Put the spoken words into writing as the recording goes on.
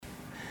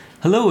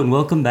Hello and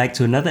welcome back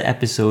to another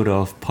episode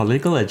of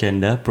Political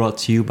Agenda brought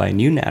to you by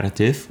New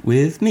Narrative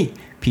with me,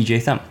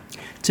 PJ Thumb.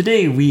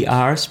 Today we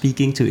are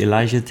speaking to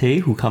Elijah Tay,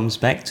 who comes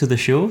back to the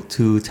show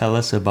to tell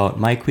us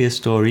about My Queer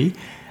Story,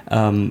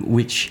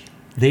 which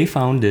they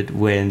founded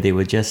when they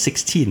were just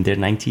 16. They're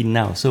 19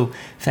 now. So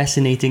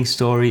fascinating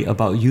story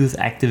about youth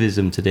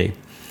activism today.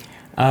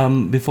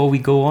 Before we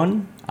go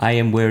on, I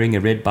am wearing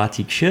a red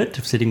batik shirt,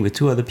 sitting with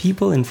two other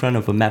people in front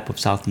of a map of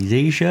Southeast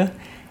Asia,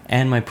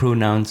 and my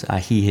pronouns are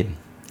he, him.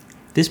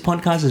 This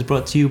podcast is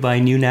brought to you by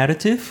New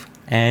Narrative,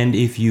 and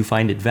if you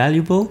find it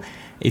valuable,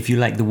 if you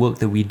like the work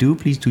that we do,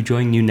 please do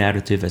join New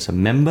Narrative as a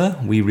member.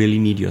 We really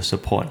need your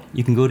support.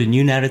 You can go to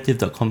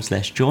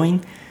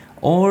newnarrative.com/join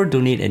or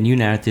donate at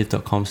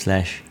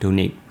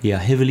newnarrative.com/donate. We are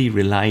heavily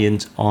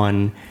reliant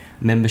on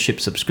membership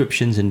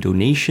subscriptions and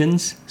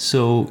donations.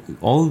 So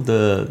all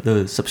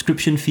the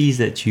subscription fees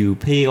that you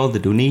pay, all the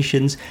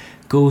donations,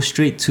 go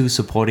straight to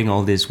supporting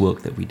all this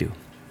work that we do.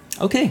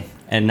 Okay,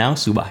 and now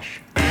Subhash.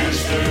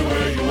 Stay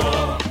where you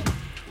are.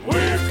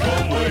 We've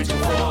come way too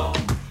far.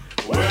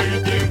 Where you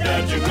think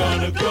that you're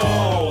gonna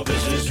go?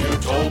 This is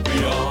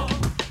utopia.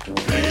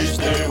 Please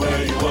stay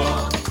where you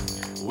are.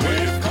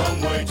 We've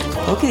come way too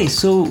far. Okay,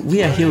 so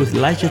we are here with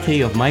Elijah Tay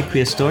of My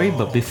Queer Story,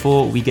 but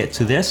before we get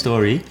to their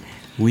story,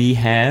 we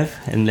have,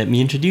 and let me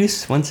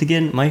introduce once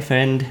again my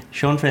friend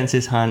Sean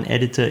Francis Han,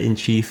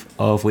 Editor-in-Chief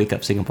of Wake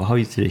Up Singapore. How are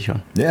you today,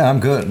 Sean? Yeah, I'm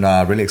good.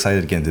 Really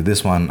excited to get into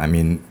this one. I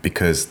mean,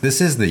 because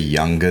this is the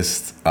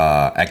youngest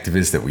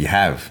activist that we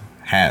have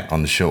had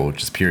on the show,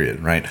 just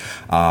period, right?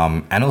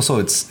 And also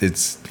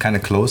it's kind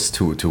of close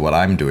to what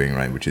I'm doing,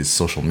 right, which is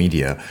social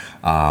media,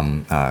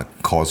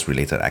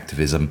 cause-related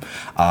activism.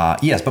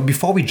 Yes, but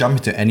before we jump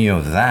into any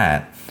of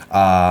that,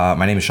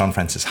 my name is Sean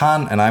Francis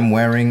Han, and I'm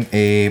wearing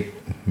a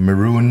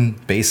maroon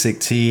basic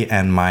tee,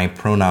 and my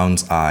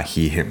pronouns are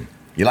he, him.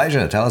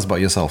 Elijah, tell us about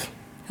yourself.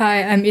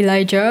 Hi, I'm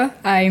Elijah.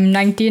 I'm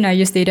 19. I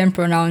use they, them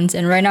pronouns,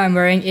 and right now I'm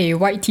wearing a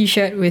white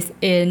t-shirt with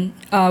an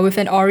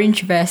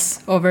orange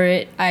vest over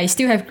it. I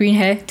still have green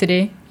hair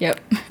today. Yep.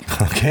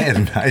 Okay,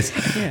 nice.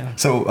 Yeah.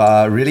 So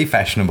really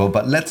fashionable.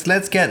 But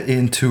let's get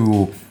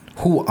into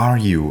who are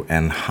you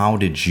and how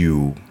did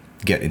you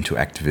get into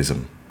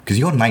activism? Because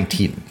you're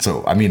 19.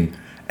 So I mean,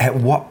 at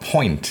what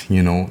point,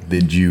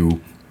 did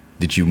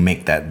you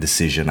make that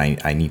decision?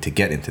 I need to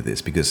get into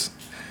this, because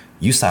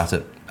you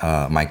started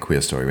My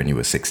Queer Story when you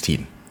were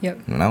 16. Yep.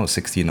 When I was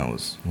 16,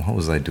 what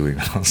was I doing?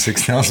 When I was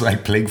 16, I was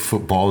like playing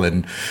football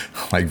and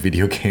like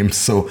video games.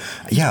 So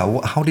yeah,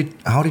 how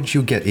did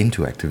you get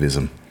into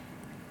activism?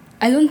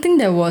 I don't think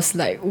there was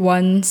like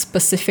one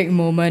specific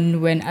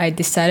moment when I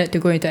decided to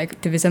go into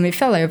activism. It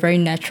felt like a very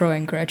natural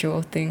and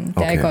gradual thing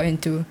that I got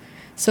into.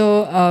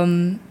 So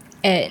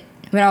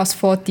when I was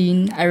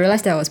 14, I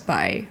realized that I was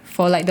bi.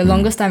 For like the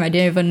longest time, I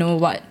didn't even know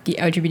what the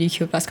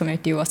LGBTQ plus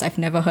community was. I've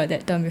never heard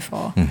that term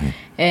before. Mm-hmm.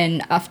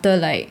 And after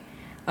like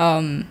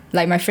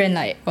my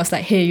friend was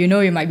like, hey, you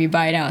might be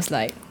bi. And I was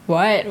like,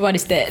 what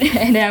is that?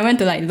 And then I went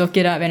to like look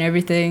it up and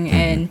everything.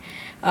 Mm-hmm.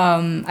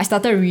 And I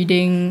started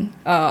reading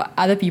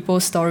other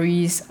people's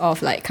stories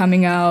of like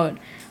coming out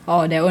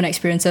or their own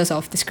experiences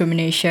of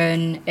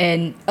discrimination.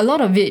 And a lot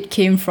of it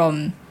came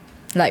from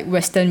like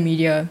Western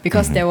media,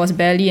 because there was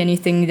barely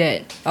anything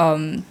that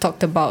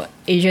talked about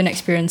Asian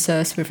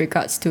experiences with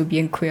regards to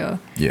being queer.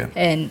 Yeah.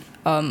 And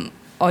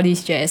all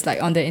these jazz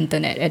like on the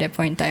internet at that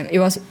point in time. It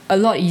was a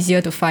lot easier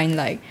to find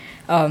like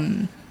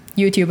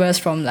YouTubers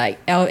from like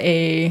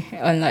LA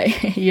and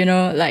like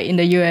like in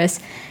the US.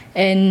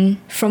 And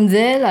from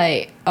there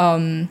like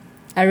I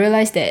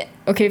realized that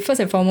first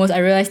and foremost I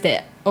realized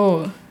that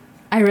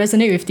I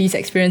resonate with these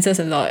experiences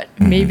a lot.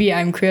 Maybe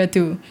I'm queer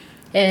too.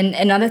 And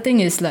another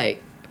thing is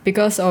like,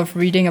 because of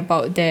reading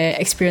about their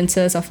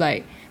experiences of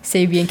like,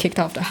 say, being kicked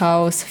out of the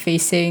house,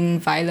 facing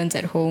violence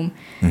at home,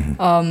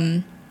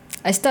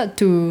 I start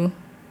to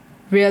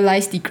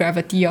realize the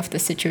gravity of the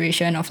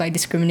situation of like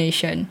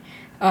discrimination,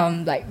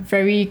 like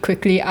very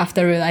quickly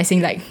after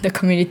realizing like the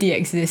community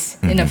exists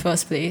in the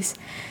first place.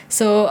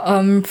 So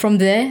from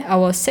there, I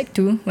was Sec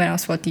 2 when I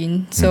was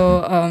 14.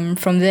 So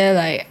from there,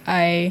 like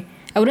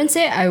I wouldn't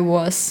say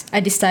I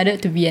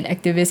decided to be an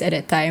activist at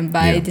that time,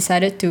 but I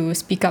decided to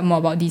speak up more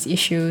about these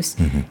issues,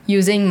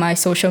 using my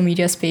social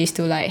media space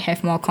to like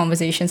have more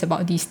conversations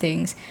about these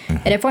things.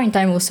 At that point in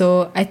time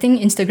also, I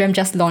think Instagram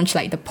just launched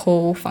like the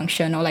poll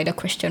function or like the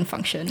question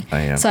function.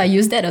 So I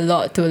used that a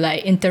lot to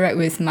like interact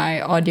with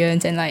my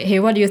audience and like, hey,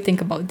 what do you think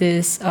about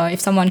this? If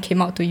someone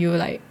came out to you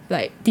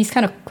like these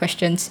kind of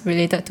questions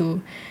related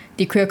to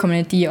the queer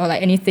community or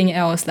like anything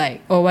else,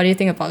 like, what do you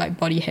think about like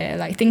body hair,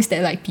 like things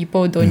that like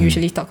people don't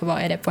usually talk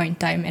about at that point in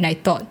time, and I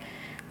thought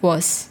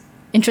was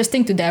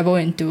interesting to dabble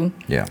into,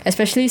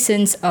 especially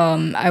since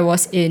I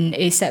was in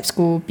ASAP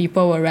school.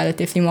 People were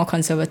relatively more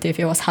conservative.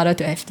 It was harder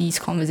to have these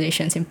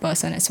conversations in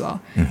person as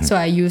well. So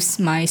I used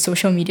my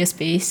social media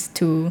space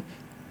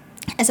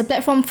as a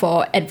platform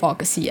for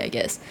advocacy, I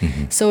guess.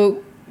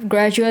 So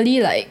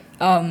gradually, like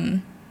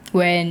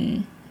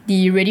when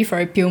the Ready for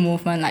Repeal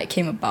movement like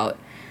came about,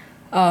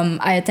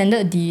 I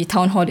attended the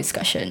town hall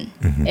discussion.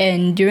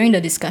 And during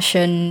the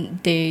discussion,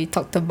 they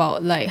talked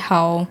about like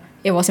how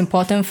it was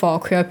important for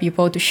queer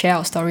people to share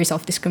our stories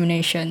of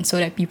discrimination so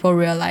that people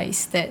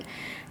realize that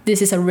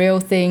this is a real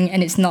thing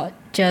and it's not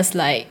just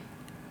like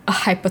a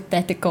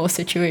hypothetical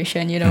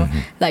situation, you know,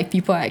 like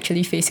people are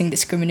actually facing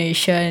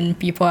discrimination,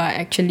 people are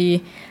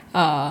actually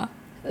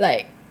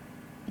like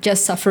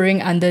just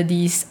suffering under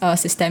these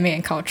systemic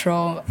and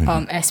cultural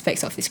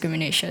aspects of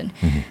discrimination.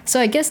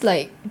 So I guess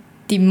like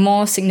the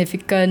more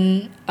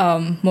significant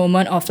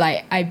moment of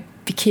like I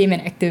became an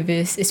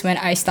activist is when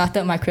I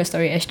started my Queer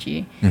Story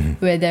SG,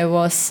 where there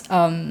was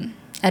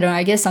I don't know,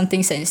 I guess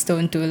something set in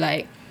stone to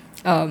like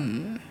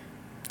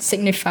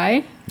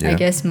signify I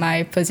guess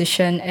my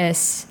position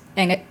as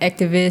an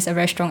activist, a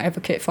very strong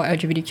advocate for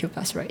LGBTQ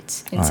plus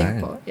rights in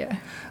Singapore. Yeah.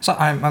 So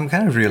I'm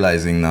kind of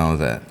realizing now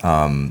that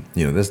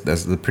you know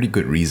there's a pretty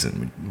good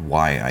reason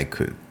why I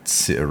could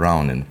sit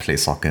around and play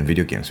soccer and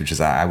video games, which is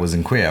I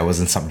wasn't queer, I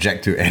wasn't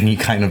subject to any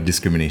kind of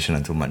discrimination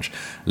until much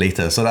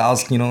later. So that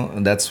was, you know,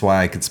 that's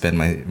why I could spend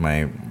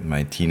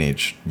my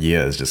teenage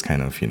years just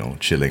kind of, you know,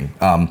 chilling.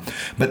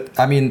 But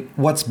I mean,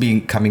 what's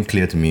coming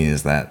clear to me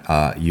is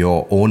that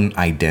your own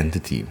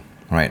identity,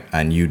 right,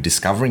 and you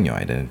discovering your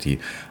identity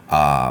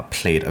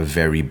played a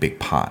very big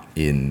part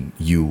in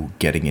you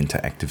getting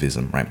into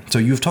activism, right? So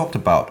you've talked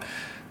about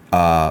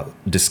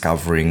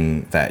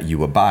discovering that you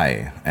were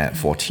bi at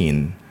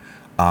 14.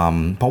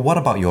 But what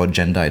about your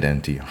gender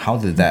identity? How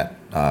did that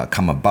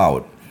come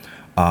about?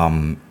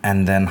 And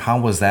then how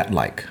was that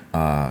like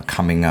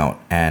coming out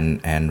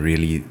and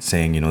really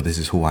saying, you know, this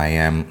is who I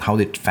am? How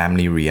did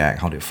family react?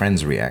 How did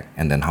friends react?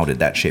 And then how did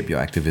that shape your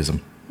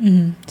activism?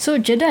 So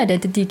gender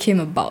identity came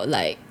about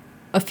like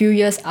a few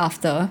years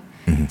after.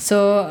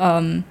 So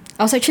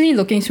I was actually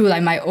looking through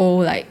like my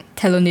old like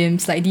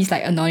telonyms, like these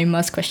like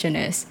anonymous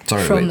questionnaires.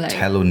 Sorry, from, wait, like,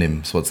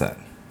 telonyms, what's that?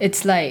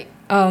 It's like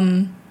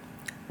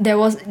there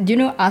was, do you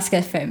know Ask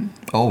FM?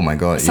 Oh my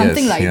god,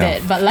 something yes, like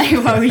that, but like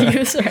what we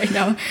use right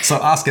now. So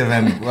Ask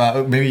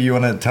FM, maybe you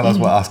want to tell us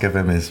what Ask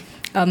FM is?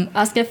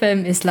 Ask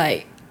FM is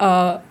like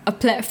a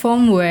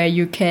platform where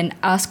you can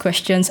ask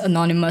questions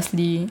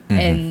anonymously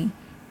and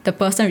the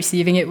person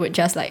receiving it would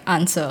just like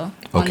answer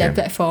on that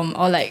platform,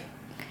 or like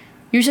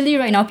usually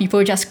right now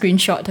people just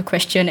screenshot the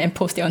question and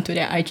post it onto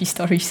their IG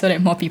story so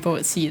that more people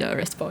would see the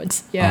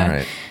response. Yeah. All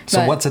right.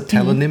 So what's a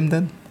telonym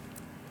then?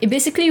 It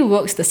basically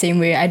works the same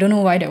way. I don't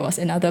know why there was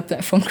another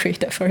platform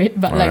created for it,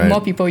 but like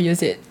more people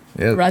use it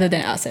rather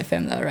than Ask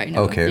FM right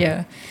now. Okay.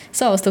 Yeah.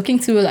 So I was looking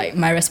through like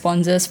my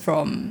responses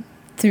from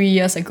 3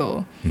 years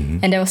ago,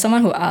 and there was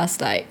someone who asked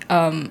like,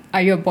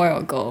 are you a boy or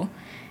a girl?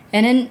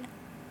 And then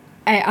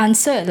I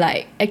answered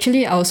like,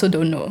 actually I also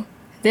don't know.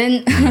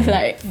 Then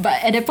like,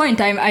 but at that point in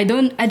time, I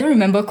don't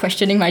remember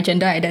questioning my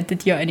gender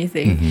identity or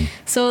anything.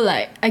 So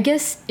like, I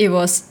guess it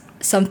was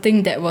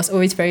something that was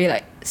always very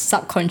like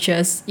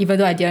subconscious, even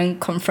though I didn't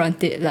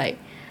confront it like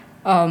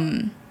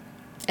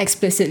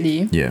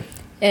explicitly. Yeah.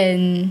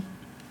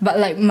 But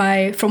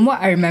like from what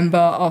I remember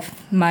of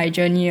my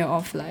journey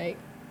of like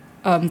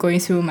going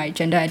through my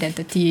gender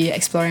identity,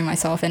 exploring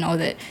myself and all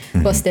that,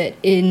 was that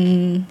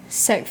in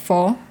Sec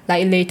 4,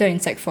 like later in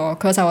Sec 4,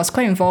 because I was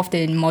quite involved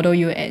in Model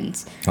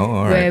UNs,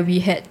 where we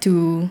had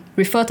to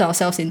refer to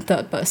ourselves in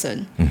third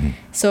person.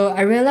 So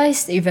I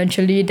realized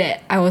eventually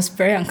that I was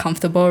very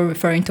uncomfortable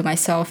referring to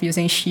myself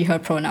using she, her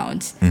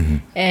pronouns.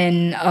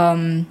 And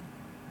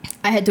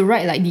I had to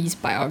write like these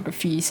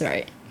biographies,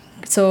 right?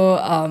 So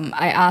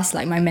I asked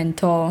like my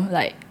mentor,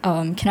 like,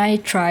 can I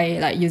try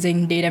like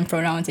using they them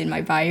pronouns in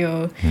my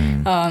bio?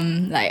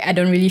 Like I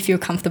don't really feel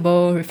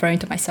comfortable referring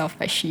to myself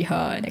by she,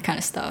 her, and that kind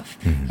of stuff.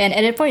 And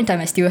at that point in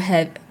time, I still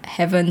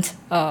haven't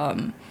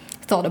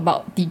thought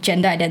about the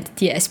gender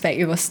identity aspect.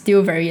 It was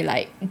still very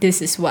like,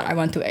 this is what I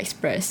want to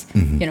express,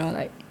 you know,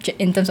 like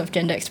in terms of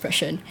gender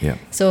expression.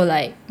 So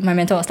like my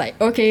mentor was like,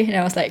 okay, and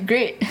I was like,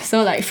 great.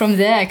 So like from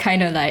there, I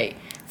kind of like,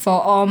 for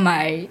all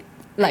my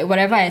like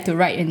whatever I had to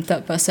write in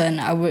third person,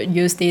 I would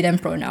use they them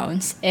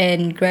pronouns.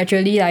 And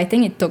gradually, I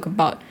think it took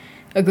about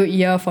a good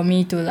year for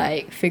me to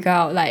like figure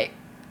out like,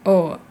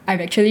 oh, I'm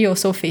actually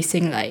also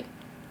facing like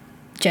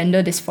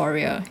gender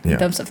dysphoria in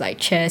terms of like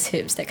chest,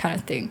 hips, that kind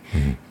of thing.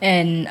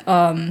 And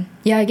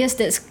I guess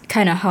that's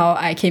kind of how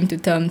I came to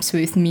terms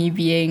with me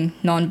being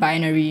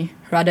non-binary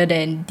rather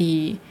than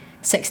the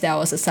sex that I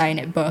was assigned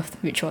at birth,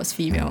 which was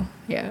female.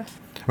 Yeah.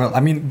 Well,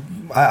 I mean,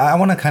 I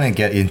want to kind of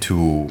get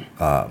into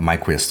my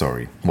queer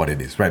story, what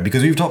it is, right?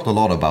 Because we've talked a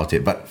lot about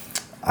it, but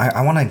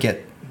I want to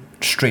get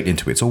straight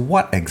into it. So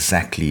what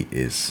exactly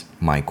is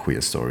My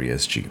Queer Story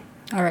SG?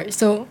 All right,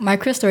 so My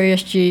Queer Story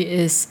SG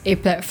is a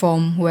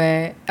platform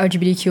where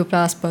LGBTQ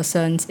plus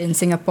persons in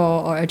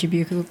Singapore or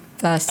LGBTQ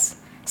plus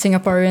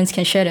Singaporeans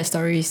can share their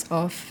stories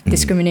of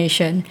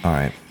discrimination. All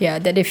right. Yeah,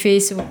 that they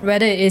face,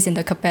 whether it is in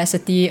the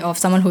capacity of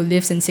someone who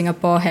lives in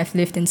Singapore, have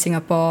lived in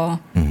Singapore,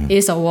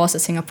 is or was a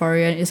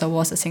Singaporean, is or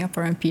was a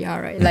Singaporean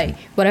PR, right? Like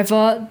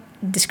whatever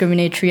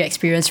discriminatory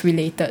experience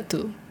related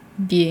to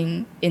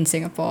being in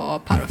Singapore or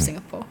part of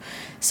Singapore.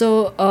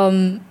 So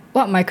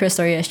what My Queer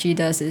Story SG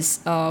does is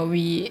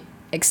we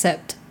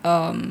accept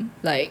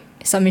like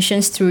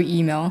submissions through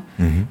email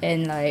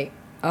and like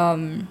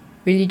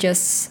really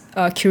just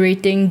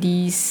curating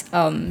these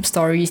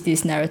stories,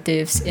 these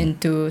narratives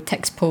into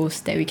text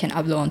posts that we can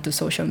upload onto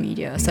social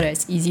media so that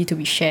it's easy to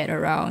be shared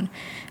around.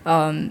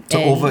 So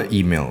over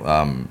email,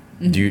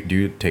 do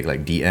you take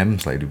like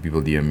DMs? Like, do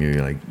people DM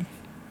you like?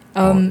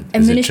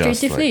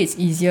 Administratively, it's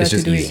easier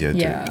to do easier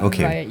it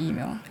via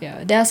email.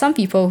 Yeah, there are some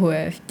people who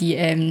have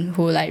DM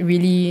who like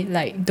really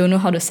like don't know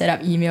how to set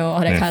up email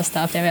or that kind of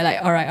stuff. Then we're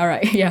like, all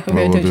right, yeah,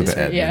 we'll do the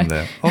admin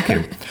there.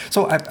 Okay,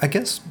 so I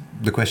guess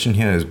the question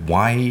here is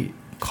why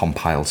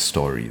compile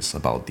stories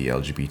about the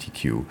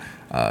LGBTQ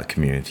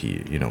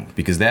community? You know,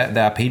 because there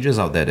are pages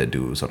out there that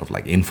do sort of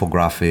like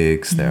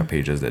infographics. There are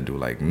pages that do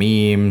like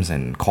memes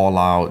and call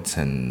outs,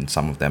 and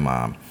some of them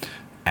are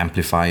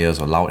amplifiers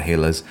or loud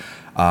hailers.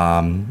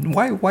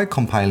 Why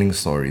compiling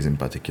stories in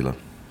particular?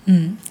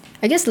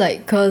 I guess like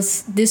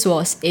because this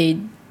was a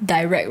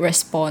direct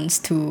response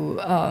to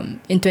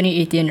in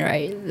 2018,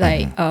 right?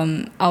 Like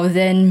our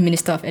then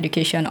Minister of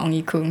Education, Ong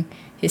Ye Kung,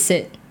 he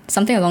said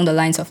something along the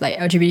lines of like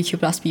LGBTQ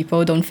plus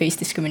people don't face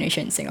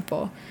discrimination in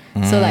Singapore.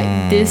 So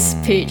like this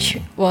page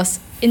was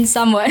in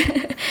somewhat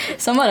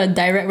a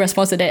direct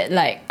response to that.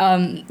 Like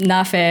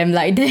nah fam,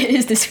 like there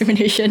is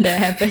discrimination that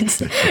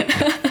happens.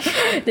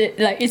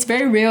 Like it's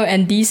very real,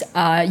 and these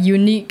are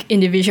unique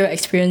individual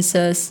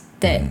experiences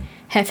that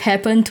have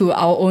happened to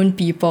our own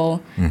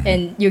people,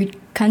 and you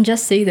can't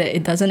just say that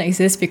it doesn't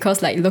exist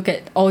because like look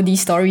at all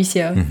these stories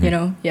here, you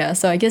know. Yeah,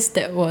 so I guess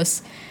that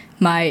was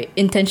my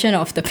intention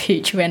of the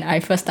page when I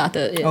first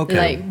started it,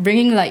 like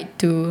bringing light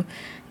to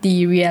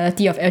the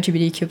reality of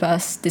LGBTQ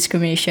plus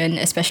discrimination,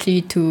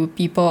 especially to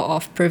people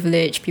of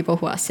privilege, people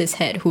who are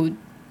cishet, who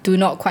do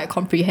not quite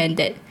comprehend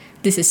that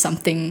this is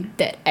something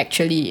that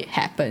actually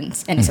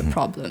happens and it's a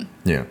problem.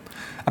 Yeah.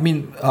 I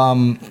mean,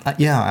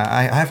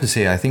 I have to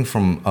say, I think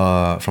from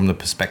the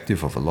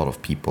perspective of a lot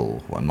of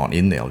people who are not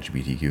in the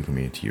LGBTQ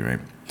community, right,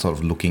 sort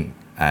of looking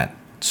at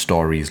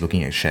stories,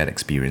 looking at shared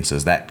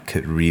experiences, that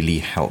could really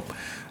help.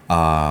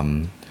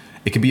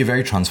 It could be a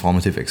very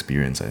transformative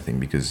experience, I think,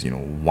 because, you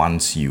know,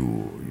 once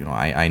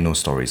I know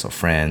stories of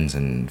friends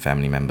and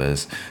family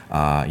members,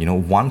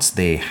 once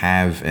they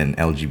have an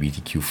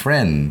LGBTQ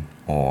friend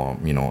or,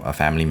 you know, a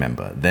family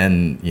member,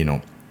 then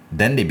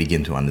they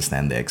begin to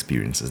understand their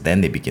experiences.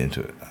 Then they begin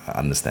to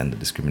understand the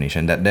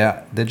discrimination, that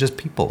they're just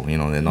people, you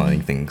know, they're not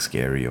anything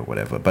scary or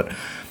whatever. But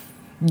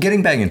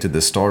getting back into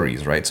the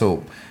stories, right?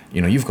 So,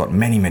 you know, you've got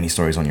many, many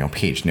stories on your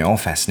page, and they're all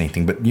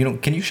fascinating. But, you know,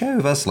 can you share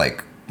with us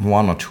like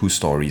one or two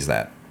stories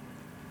that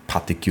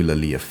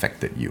particularly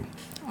affected you?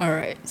 All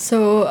right.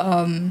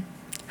 So,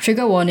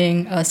 trigger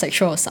warning,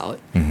 sexual assault.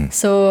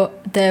 So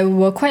there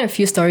were quite a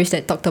few stories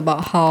that talked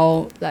about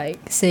how, like,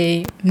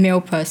 say,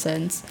 male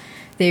persons,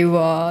 they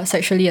were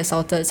sexually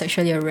assaulted,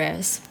 sexually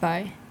harassed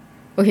by,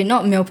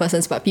 not male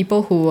persons, but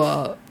people who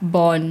were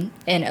born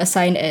and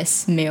assigned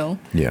as male,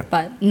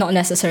 but not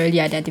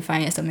necessarily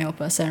identifying as a male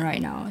person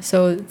right now.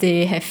 So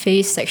they have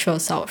faced sexual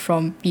assault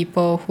from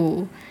people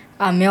who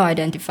are male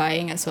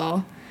identifying as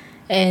well.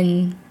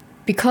 And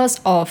because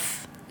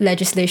of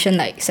legislation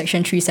like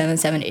Section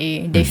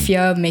 377A, they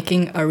fear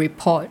making a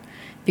report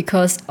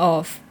because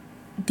of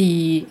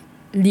the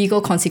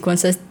legal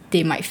consequences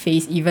they might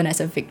face even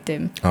as a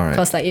victim.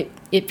 Because like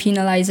it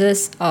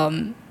penalizes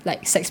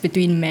like sex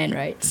between men,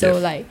 right? So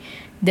like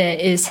there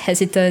is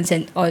hesitance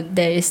or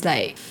there is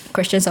like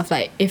questions of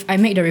like, if I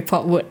make the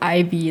report, would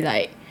I be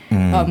like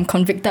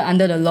convicted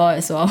under the law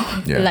as well?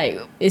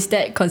 Like, is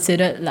that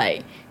considered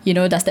like, you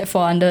know, does that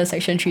fall under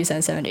Section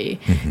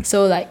 377A?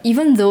 So like,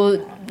 even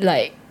though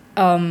like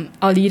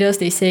our leaders,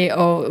 they say,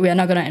 oh, we are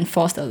not going to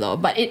enforce the law,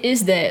 but it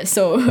is there.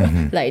 So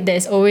like,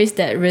 there's always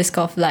that risk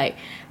of like,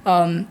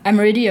 I'm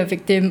already a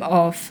victim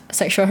of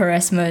sexual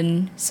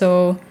harassment,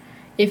 so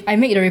if I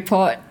make the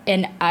report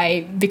and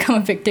I become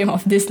a victim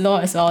of this law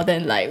as well,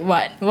 then like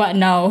what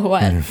now?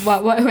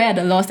 What where are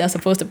the laws that are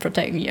supposed to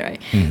protect me, right?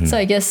 So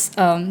I guess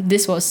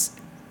this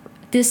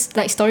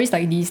like stories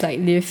like these like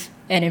leave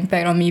an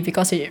impact on me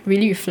because it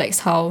really reflects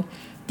how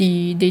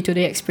the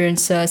day-to-day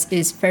experiences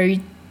is very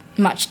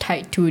much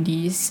tied to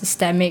these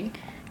systemic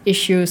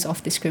issues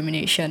of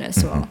discrimination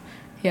as well.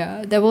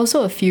 Yeah, there were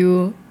also a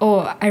few.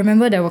 I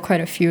remember there were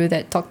quite a few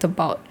that talked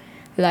about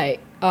like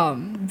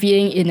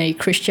being in a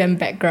Christian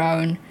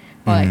background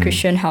or like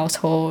Christian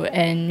household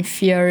and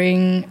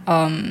fearing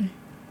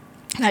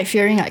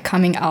like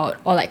coming out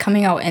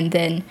and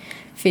then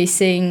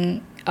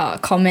facing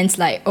comments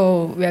like,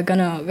 oh, we're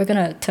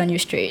gonna turn you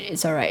straight,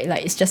 it's alright,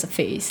 like it's just a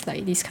phase,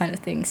 like these kind of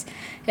things.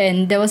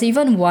 And there was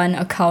even one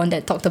account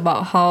that talked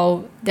about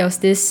how there was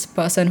this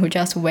person who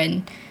just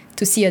went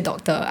to see a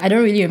doctor. I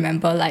don't really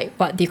remember like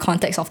what the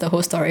context of the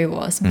whole story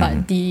was,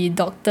 but the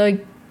doctor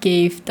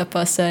gave the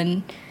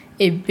person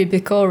a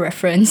biblical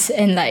reference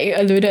and like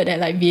alluded that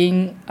like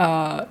being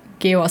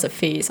gay was a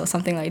phase or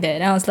something like that.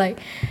 And I was like,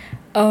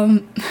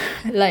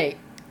 like,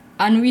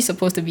 aren't we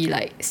supposed to be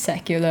like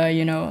secular,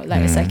 you know,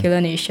 like a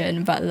secular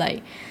nation, but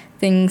like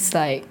things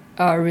like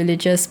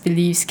religious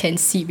beliefs can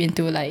seep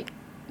into like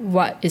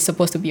what is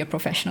supposed to be a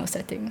professional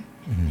setting.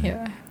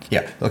 Yeah.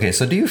 Yeah. Okay.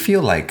 So do you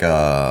feel like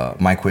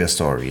My Queer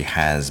Story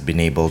has been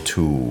able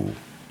to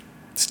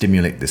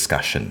stimulate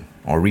discussion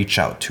or reach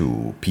out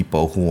to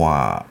people who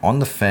are on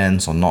the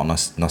fence or not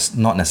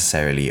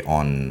necessarily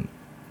on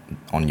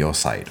your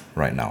side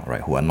right now,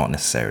 right? Who are not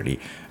necessarily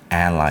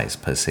allies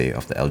per se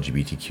of the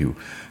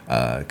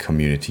LGBTQ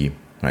community,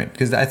 right?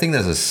 Because I think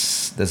there's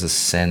a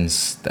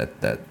sense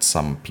that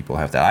some people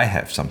have, that I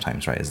have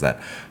sometimes, right? Is that,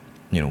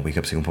 Wake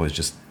Up Singapore is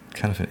just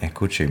kind of an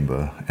echo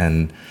chamber,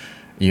 and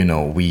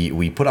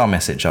we put our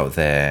message out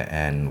there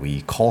and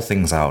we call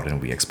things out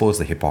and we expose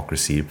the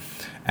hypocrisy,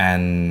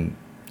 and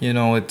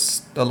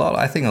it's a lot.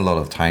 I think a lot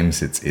of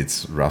times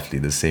it's roughly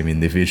the same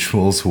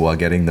individuals who are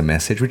getting the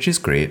message, which is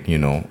great,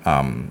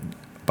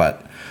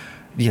 but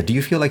yeah, do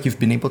you feel like you've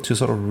been able to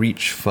sort of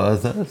reach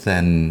further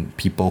than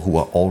people who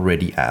are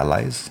already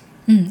allies?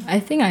 I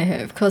think I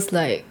have, because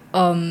like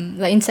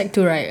in Sec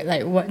 2, right,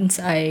 like once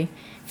I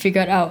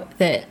figured out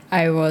that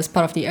I was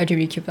part of the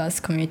LGBTQ plus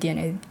community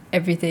and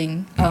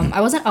everything,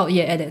 I wasn't out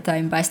yet at that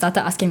time, but I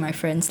started asking my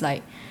friends,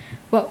 like,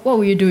 what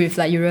would you do if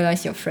like you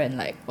realize your friend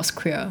like was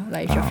queer,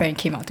 like if your friend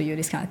came out to you,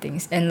 these kind of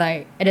things. And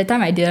like at the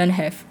time I didn't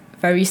have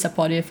very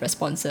supportive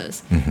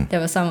responses. There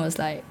was some was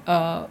like,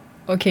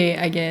 okay,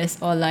 I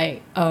guess, or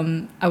like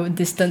I would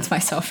distance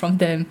myself from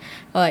them,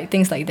 or like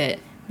things like that.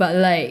 But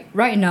like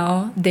right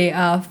now they've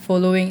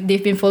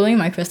been following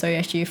My Queer Story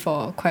actually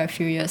for quite a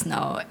few years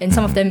now, and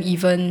some of them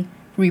even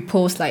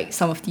repost like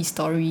some of these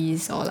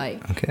stories, or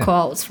like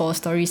call outs for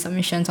story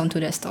submissions onto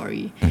their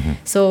story.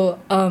 So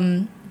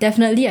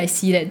definitely I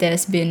see that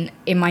there's been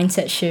a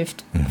mindset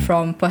shift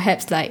from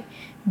perhaps like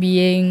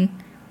being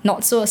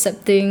not so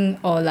accepting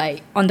or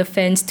like on the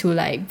fence to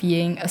like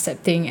being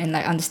accepting and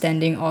like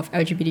understanding of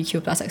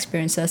LGBTQ plus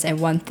experiences, and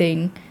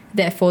wanting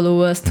their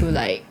followers to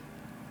like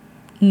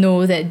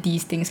know that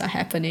these things are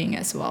happening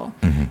as well.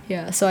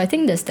 Yeah, so I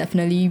think there's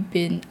definitely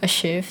been a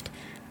shift.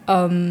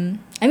 I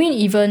mean,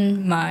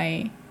 even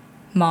my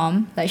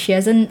mom, like she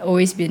hasn't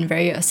always been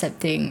very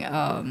accepting,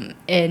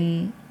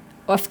 and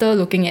after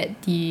looking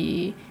at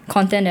the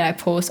content that I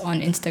post on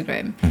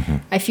Instagram,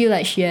 I feel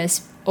like she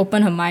has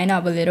opened her mind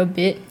up a little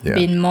bit,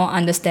 been more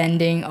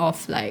understanding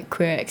of like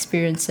queer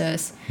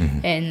experiences,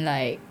 and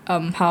like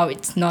how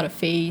it's not a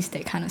phase,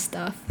 that kind of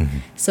stuff.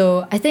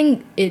 So I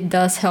think it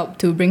does help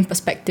to bring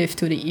perspective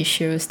to the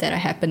issues that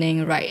are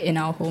happening right in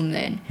our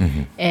homeland,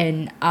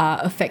 and are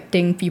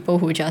affecting people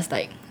who just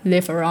like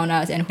live around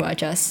us and who are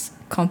just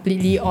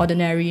completely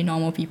ordinary,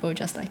 normal people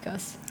just like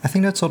us. I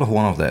think that's sort of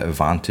one of the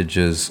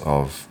advantages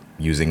of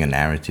using a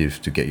narrative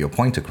to get your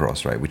point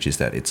across, right? Which is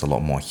that it's a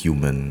lot more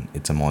human,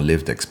 it's a more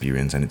lived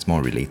experience, and it's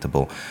more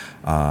relatable.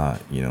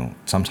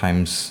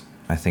 Sometimes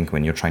I think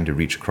when you're trying to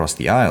reach across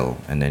the aisle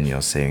and then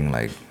you're saying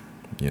like,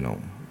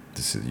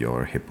 this is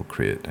your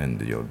hypocrite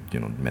and your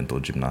mental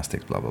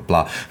gymnastics, blah blah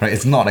blah, right?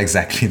 It's not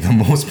exactly the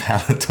most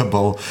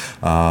palatable.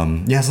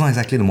 It's not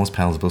exactly the most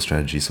palatable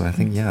strategy. So I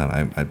think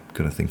I'm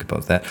gonna think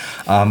about that.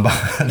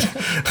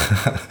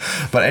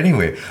 But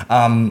anyway,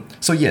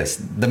 so yes,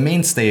 the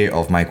mainstay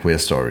of My Queer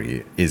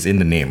Story is in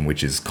the name,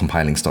 which is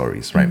compiling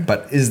stories, right?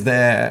 But is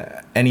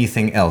there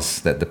anything else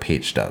that the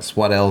page does?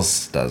 What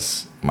else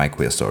does My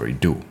Queer Story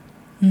do?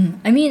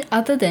 I mean,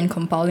 other than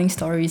compiling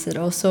stories, it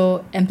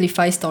also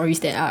amplifies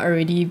stories that are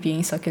already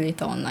being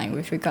circulated online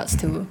with regards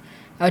to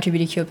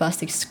LGBTQ plus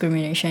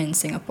discrimination in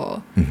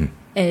Singapore.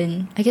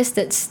 And I guess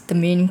that's the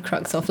main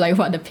crux of like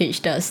what the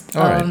page does.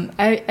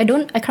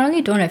 I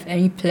currently don't have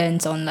any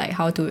plans on like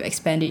how to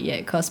expand it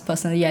yet, because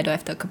personally I don't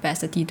have the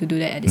capacity to do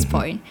that at this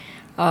point.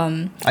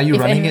 Are you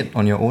running it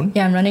on your own?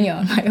 Yeah, I'm running it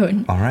on my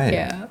own. All right.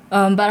 Yeah.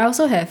 But I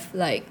also have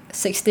like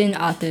 16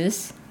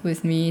 artists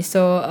with me.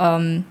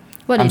 So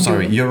I'm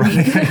sorry, you're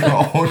running on your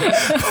own,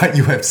 but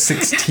you have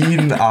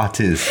 16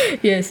 artists.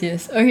 Yes.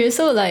 Okay,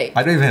 so like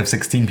I don't even have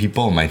 16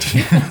 people on my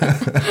team.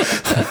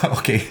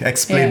 Okay,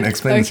 explain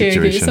the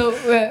situation. So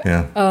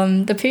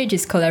the page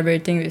is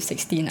collaborating with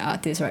 16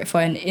 artists, right,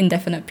 for an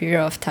indefinite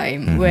period of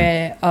time,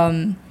 where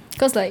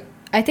because like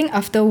I think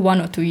after 1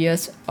 or 2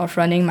 years of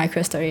running My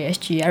Queer Story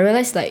SG, I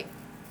realized like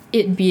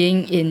it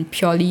being in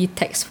purely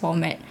text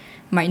format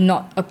might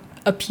not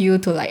appeal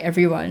to like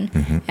everyone.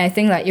 And I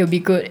think like it would be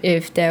good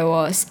if there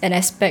was an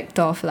aspect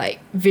of like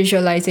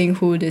visualizing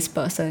who this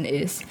person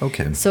is.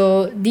 Okay.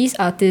 So these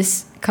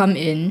artists come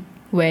in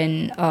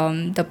when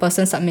the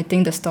person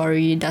submitting the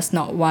story does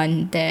not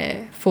want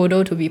their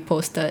photo to be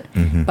posted,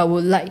 but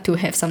would like to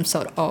have some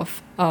sort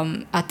of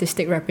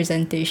artistic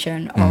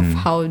representation of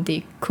how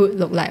they could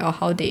look like or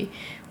how they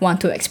want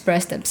to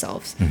express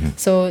themselves.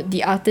 So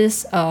the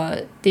artists,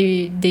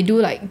 they do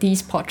like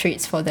these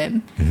portraits for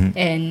them,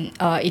 and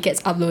it gets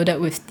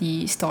uploaded with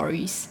the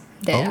stories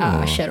that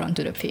are shared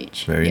onto the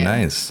page. Very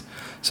nice.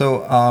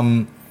 So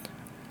I'm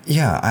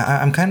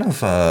kind of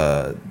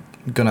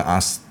gonna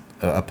ask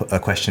a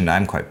question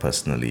I'm quite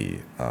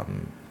personally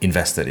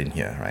invested in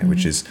here, right?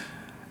 Which is,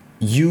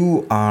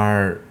 you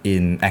are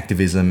in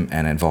activism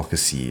and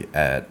advocacy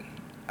at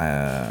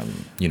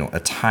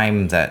a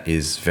time that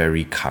is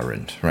very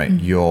current, right?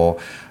 You're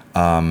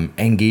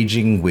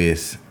engaging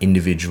with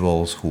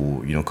individuals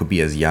who, could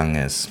be as young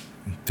as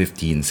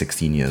 15,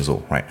 16 years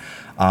old, right?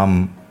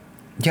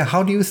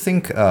 How do you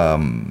think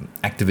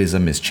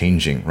activism is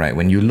changing, right?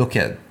 When you look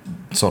at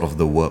sort of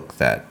the work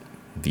that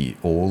the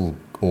old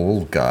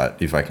guard,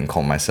 if I can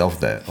call myself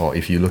that, or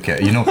if you look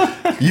at, you know what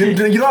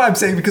I'm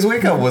saying? Because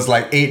Wake Up was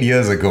like 8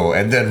 years ago,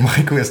 and then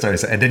My Queer Story,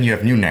 and then you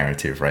have New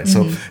Narrative, right?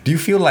 So do you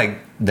feel like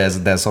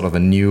there's sort of a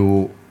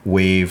new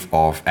wave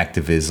of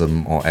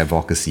activism or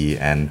advocacy,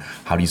 and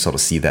how do you sort of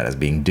see that as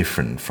being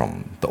different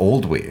from the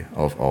old way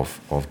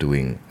of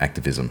doing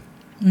activism?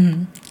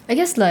 I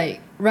guess like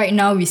right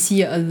now we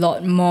see a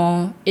lot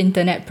more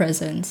internet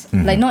presence,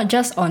 like not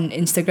just on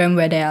Instagram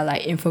where there are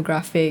like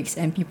infographics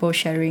and people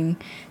sharing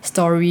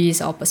stories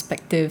or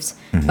perspectives,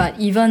 but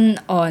even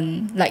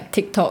on like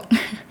TikTok,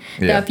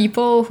 there are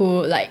people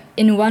who like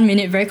in 1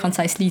 minute very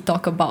concisely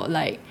talk about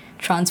like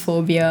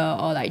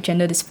transphobia or like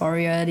gender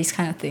dysphoria, these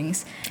kind of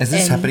things. Is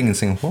this happening in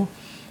Singapore?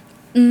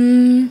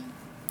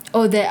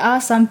 Oh, there are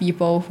some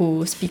people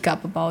who speak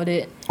up about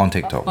it. On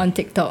TikTok? On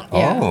TikTok,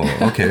 yeah.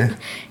 Oh, okay.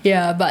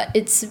 Yeah, but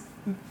it's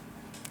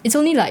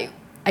only like,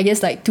 I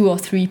guess like 2 or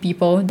 3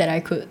 people that I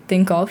could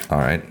think of. All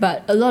right.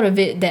 But a lot of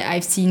it that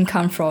I've seen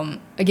come from,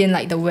 again,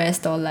 like the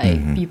West or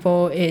like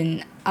people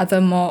in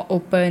other more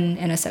open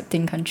and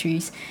accepting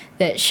countries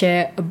that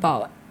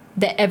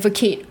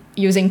advocate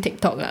using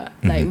TikTok,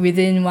 like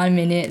within 1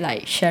 minute,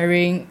 like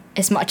sharing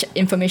as much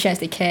information as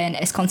they can,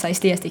 as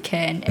concisely as they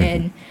can,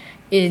 and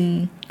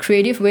in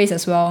creative ways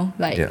as well,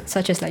 like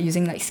such as like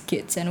using like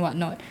skits and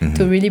whatnot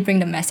to really bring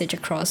the message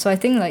across. So I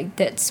think like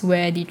that's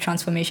where the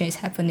transformation is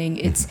happening.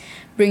 It's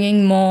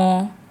bringing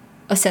more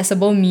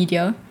accessible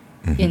media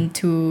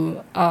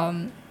into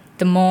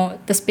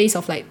the space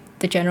of like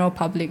the general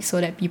public, so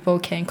that people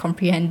can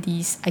comprehend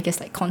these, I guess,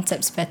 like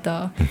concepts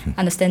better,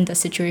 understand the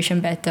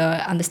situation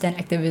better, understand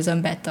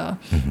activism better,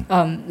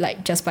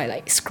 like just by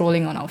like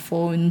scrolling on our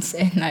phones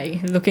and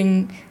like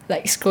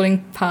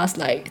scrolling past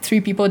like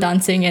 3 people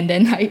dancing and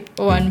then like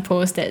one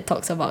post that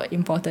talks about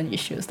important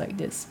issues like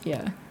this.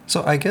 Yeah.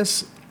 So I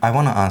guess I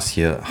want to ask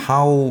here,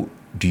 how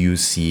do you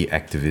see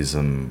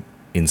activism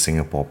in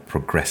Singapore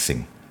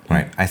progressing,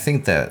 right? I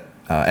think that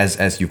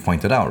as you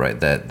pointed out, right,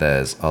 that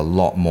there's a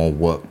lot more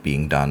work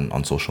being done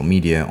on social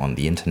media, on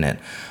the internet,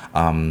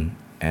 and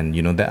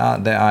there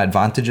are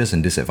advantages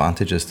and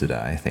disadvantages to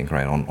that. I think,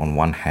 right, on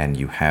one hand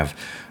you have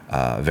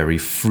very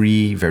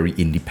free, very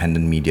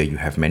independent media. You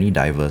have many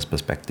diverse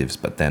perspectives,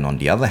 but then on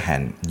the other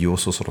hand, you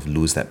also sort of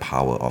lose that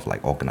power of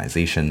like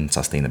organization,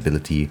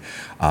 sustainability.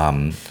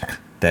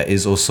 There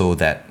is also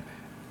that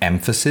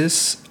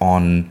emphasis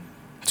on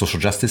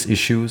social justice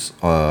issues,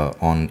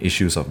 on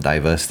issues of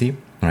diversity,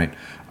 right?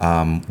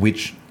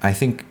 Which I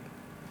think,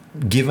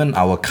 given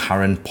our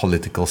current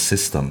political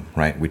system,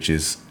 right, which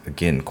is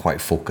again quite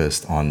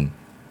focused on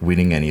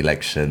winning an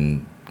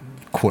election,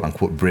 quote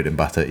unquote bread and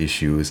butter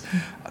issues,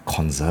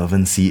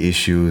 conservancy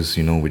issues,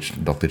 which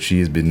Dr. Chi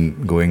has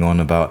been going on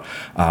about,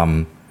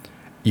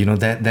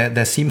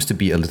 there seems to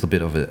be a little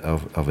bit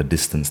of a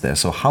distance there.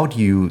 So how do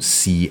you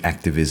see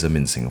activism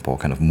in Singapore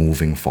kind of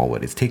moving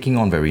forward? It's taking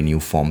on very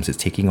new forms. It's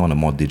taking on a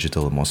more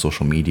digital, more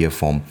social media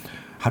form.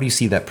 How do you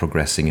see that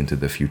progressing into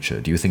the future?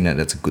 Do you think that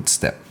that's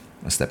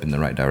a step in the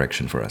right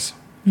direction for us?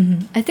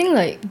 I think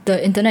like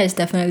the internet is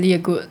definitely a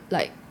good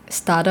like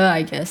starter,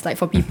 I guess, like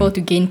for people to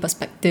gain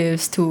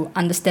perspectives, to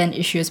understand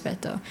issues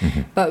better.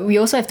 But we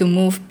also have to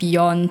move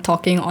beyond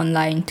talking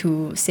online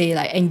to say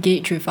like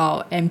engage with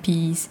our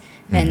MPs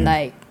and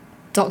like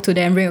talk to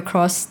them, bring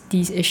across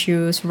these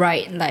issues,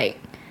 write like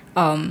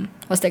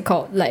what's that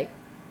called, like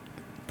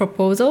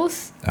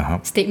proposals,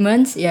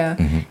 statements,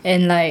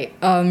 and like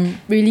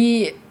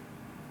really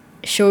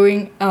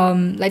showing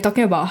like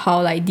talking about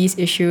how like these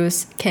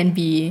issues can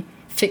be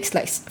fixed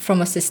like from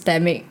a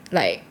systemic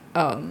like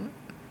point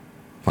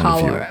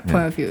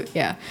of view.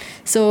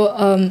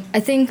 So I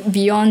think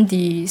beyond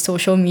the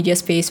social media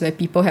space where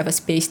people have a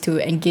space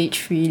to engage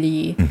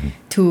freely,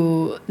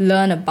 to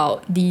learn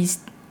about these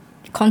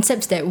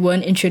concepts that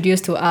weren't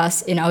introduced to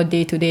us in our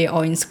day-to-day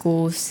or in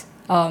schools,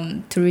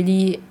 to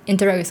really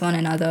interact with one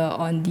another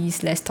on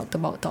these less talked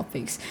about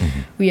topics.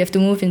 We have to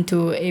move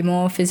into a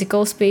more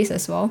physical space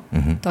as well,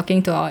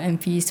 talking to our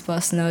MPs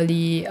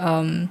personally.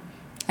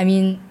 I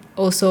mean,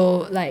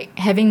 also like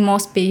having more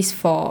space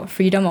for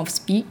freedom of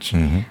speech,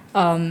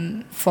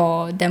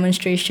 for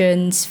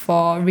demonstrations,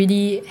 for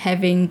really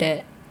having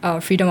that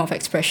freedom of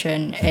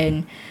expression,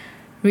 and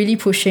really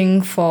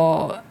pushing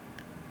for,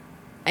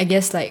 I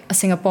guess, like a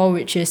Singapore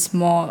which is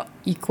more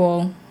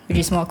equal, which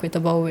is more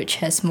equitable, which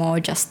has more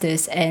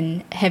justice,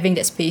 and having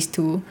that space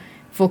to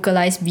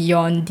vocalize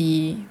beyond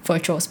the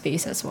virtual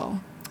space as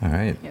well. All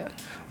right. Yeah.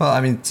 Well,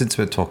 I mean, since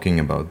we're talking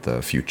about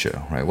the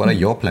future, right? What are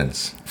your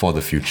plans for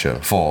the future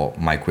for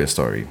My Queer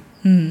Story,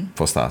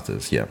 for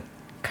starters? Yeah.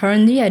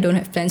 Currently, I don't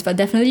have plans, but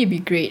definitely it'd be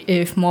great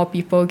if more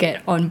people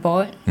get on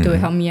board to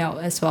help me out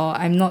as well.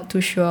 I'm not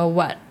too sure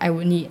what I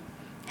would need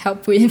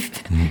help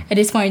with at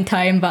this point in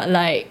time, but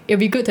like it'll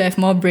be good to have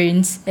more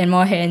brains and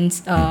more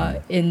hands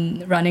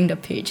in running the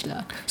page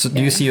lah. So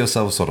do you see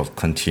yourself sort of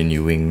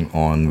continuing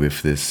on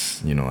with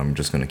this, I'm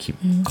just going to keep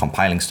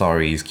compiling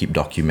stories, keep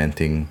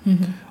documenting,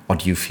 or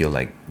do you feel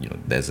like,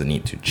 there's a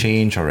need to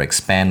change or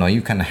expand, or are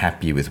you kind of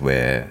happy with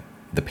where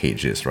the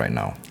page is right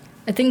now?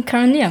 I think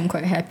currently I'm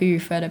quite happy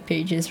with where the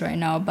page is right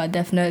now, but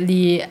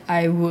definitely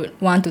I would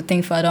want to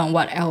think further on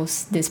what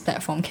else this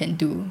platform can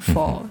do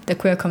for the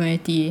queer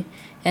community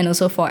and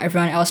also for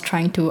everyone else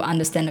trying to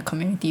understand the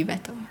community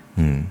better.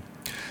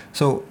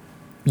 So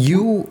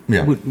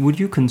would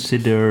you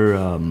consider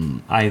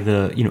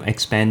either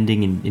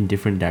expanding in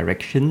different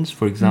directions?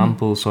 For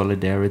example,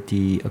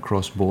 solidarity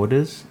across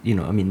borders.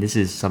 This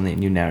is something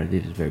New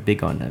Narrative is very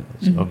big on,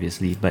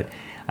 obviously, but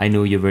I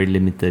know you're very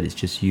limited. It's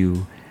just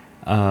you.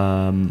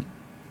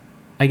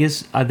 I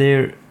guess, are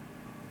there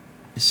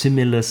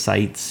similar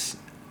sites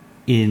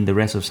in the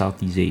rest of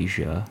Southeast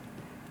Asia,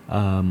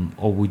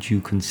 or would you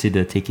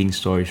consider taking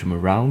stories from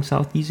around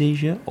Southeast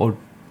Asia or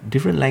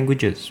different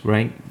languages,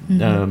 right?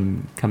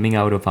 Coming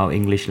out of our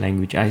English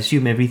language, I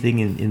assume everything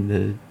in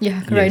the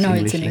right now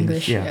it's in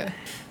English. Yeah.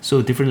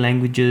 So different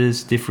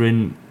languages,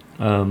 different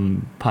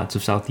parts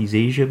of Southeast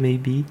Asia,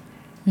 maybe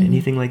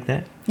anything like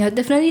that. Yeah,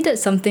 definitely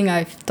that's something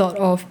I've thought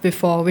of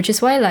before, which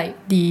is why like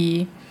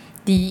the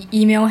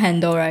email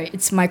handle, right,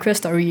 it's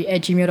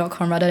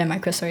myqueerstory@gmail.com rather than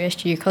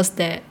myqueerstory.sg, because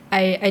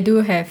I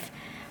do have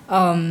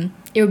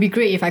it would be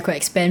great if I could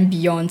expand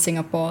beyond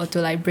Singapore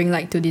to like bring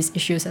light to these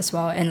issues as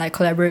well and like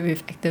collaborate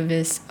with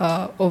activists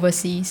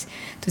overseas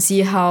to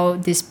see how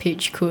this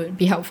page could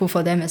be helpful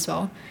for them as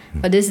well.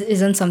 But this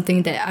isn't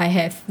something that I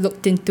have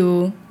looked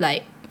into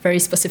like very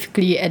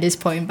specifically at this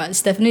point, but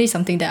it's definitely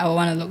something that I would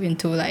want to look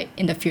into like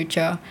in the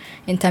future,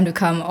 in time to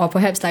come, or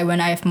perhaps like when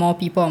I have more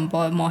people on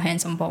board, more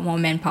hands on board, more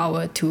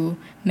manpower to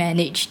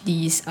manage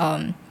these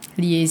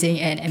liaising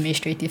and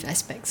administrative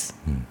aspects.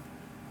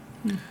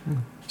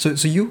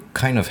 So you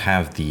kind of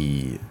have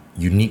the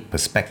unique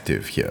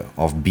perspective here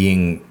of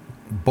being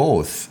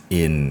both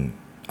in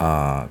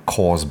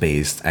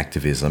cause-based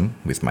activism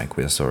with My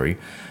Queer Story,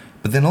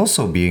 but then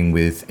also being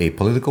with a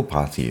political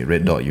party,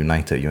 Red Dot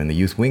United. You're in the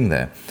youth wing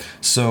there.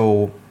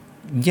 So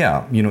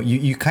yeah,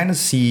 you kind of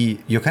see,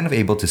 you're kind of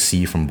able to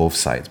see from both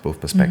sides, both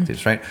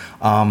perspectives, right?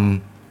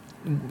 What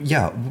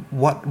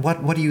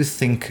do you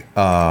think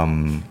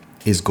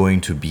is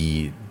going to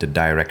be the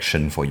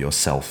direction for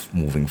yourself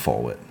moving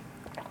forward?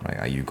 Right?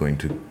 Are you going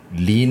to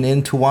lean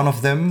into one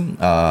of them,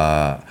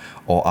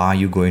 or are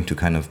you going to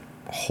kind of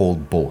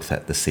hold both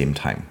at the same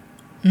time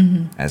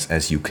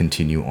as you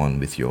continue on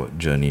with your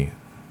journey,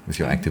 with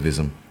your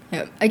activism?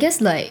 Yeah, I guess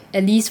like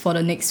at least for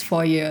the next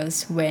 4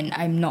 years when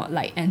I'm not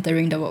like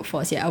entering the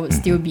workforce yet, I would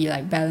still be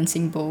like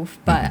balancing both.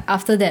 But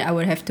after that, I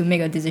would have to make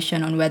a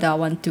decision on whether I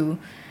want to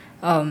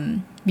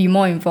be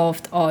more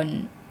involved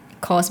on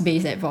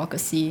cause-based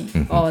advocacy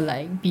or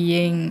like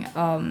being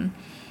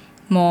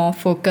more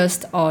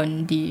focused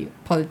on the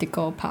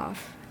political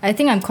path. I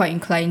think I'm quite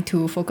inclined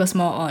to focus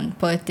more on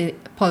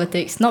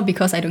politics, not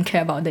because I don't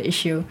care about the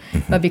issue,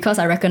 but because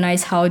I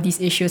recognize how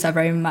these issues are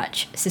very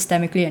much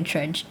systemically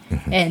entrenched.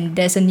 And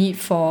there's a need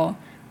for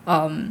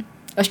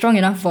a strong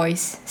enough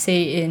voice,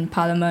 say in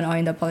parliament or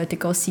in the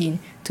political scene,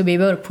 to be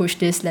able to push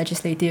these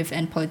legislative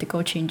and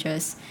political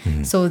changes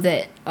so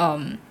that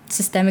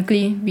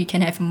systemically we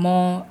can have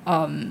more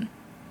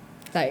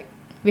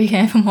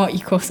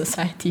equal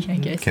society, I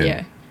guess. Okay.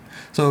 Yeah.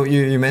 So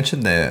you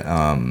mentioned that,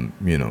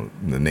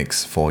 the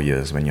next 4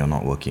 years when you're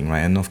not working, right?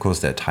 And of course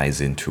that ties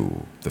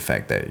into the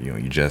fact that,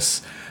 you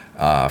just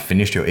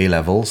finished your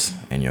A-levels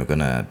and you're going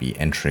to be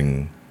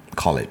entering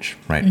college,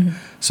 right?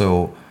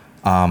 So,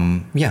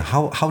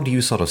 how do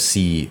you sort of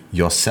see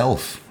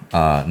yourself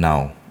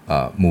now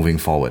moving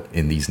forward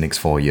in these next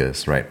 4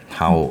 years, right?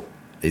 How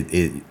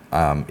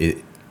are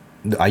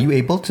you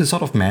able to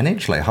sort of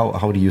manage? Like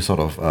how do you sort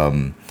of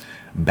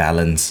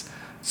balance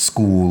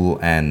school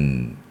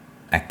and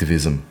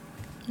activism?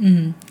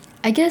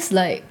 I guess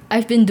like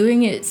I've been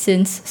doing it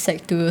since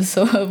Sec 2,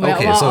 so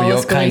while so I you're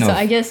was going, kind of, so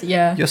I guess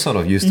you're sort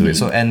of used to it.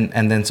 So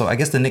and then so I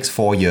guess the next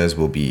 4 years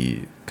will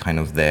be kind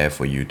of there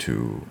for you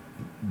to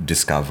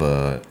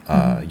discover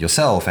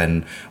yourself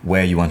and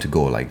where you want to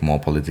go, like more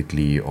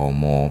politically or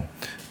more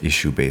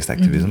issue-based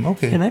activism.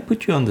 Okay. Can I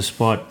put you on the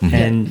spot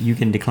and you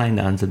can decline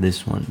to answer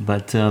this one,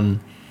 but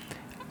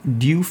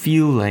do you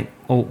feel like,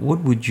 or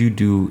what would you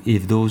do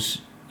if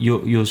those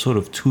your sort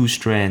of two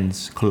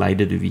strands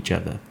collided with each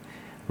other,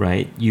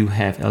 right? You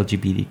have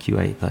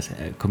LGBTQIA plus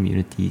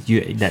community,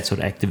 that sort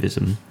of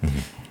activism,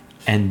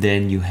 and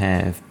then you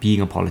have being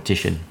a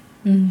politician.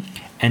 And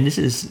this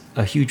is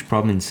a huge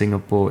problem in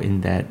Singapore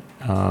in that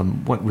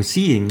what we're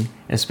seeing,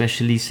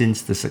 especially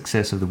since the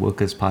success of the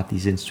Workers' Party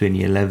since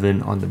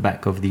 2011 on the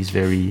back of these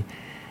very,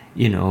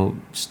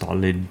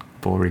 stolid,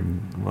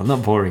 boring, well,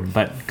 not boring,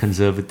 but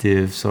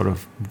conservative, sort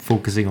of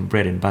focusing on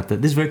bread and butter,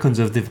 this very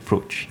conservative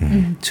approach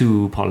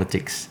to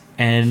politics.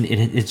 And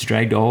it's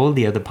dragged all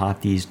the other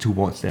parties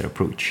towards that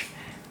approach,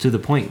 to the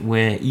point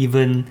where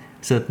even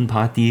certain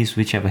parties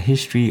which have a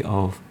history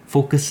of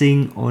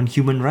focusing on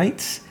human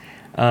rights.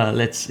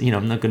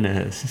 I'm not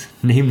gonna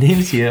name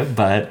names here,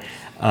 but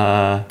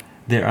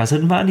there are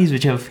certain parties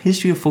which have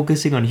history of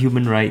focusing on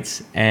human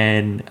rights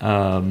and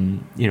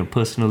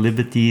personal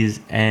liberties,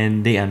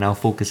 and they are now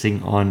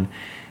focusing on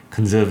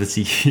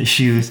conservancy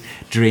issues,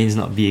 drains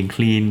not being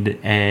cleaned,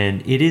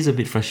 and it is a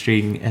bit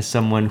frustrating as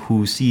someone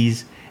who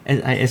sees,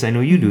 as I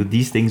know you do,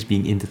 these things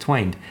being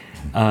intertwined.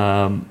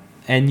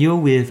 And you're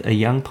with a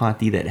young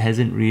party that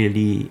hasn't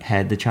really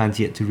had the chance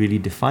yet to really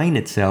define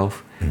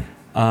itself.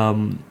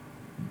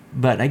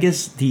 But I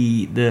guess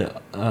the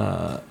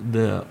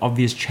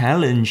obvious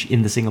challenge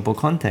in the Singapore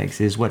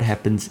context is what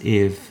happens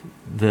if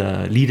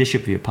the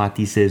leadership of your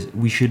party says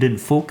we shouldn't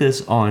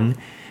focus on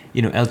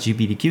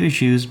LGBTQ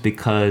issues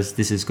because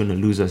this is going to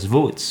lose us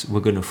votes. We're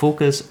going to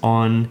focus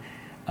on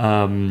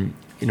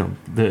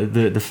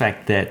the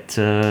fact that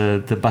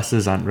the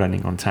buses aren't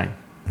running on time.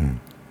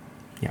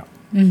 Yeah.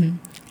 Mm-hmm.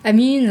 I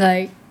mean,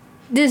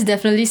 this is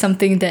definitely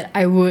something that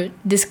I would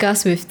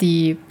discuss with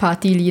the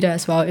party leader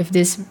as well if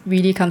this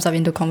really comes up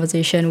into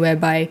conversation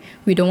whereby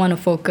we don't want to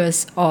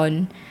focus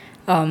on,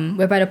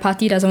 whereby the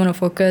party doesn't want to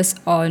focus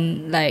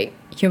on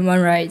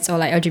human rights or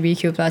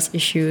LGBTQ plus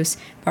issues,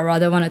 but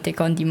rather want to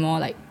take on the more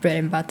bread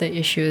and butter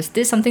issues.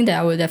 This is something that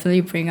I would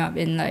definitely bring up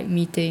in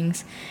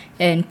meetings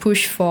and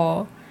push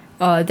for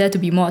there to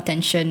be more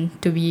attention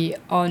to be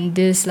on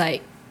this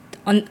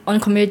on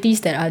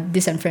communities that are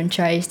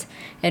disenfranchised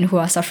and who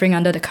are suffering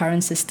under the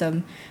current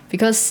system.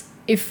 Because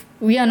if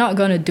we are not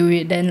going to do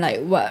it, then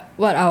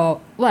what are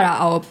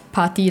our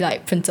party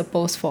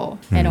principles for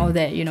and all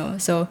that,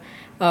 So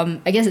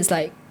I guess it's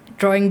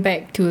drawing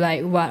back to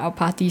what our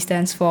party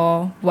stands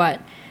for, what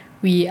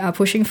we are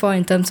pushing for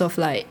in terms of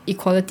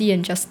equality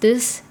and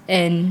justice,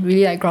 and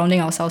really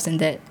grounding ourselves in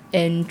that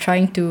and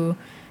trying to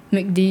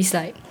make these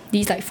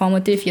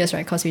formative years,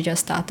 right? Because we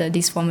just started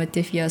these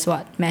formative years,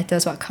 what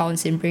matters, what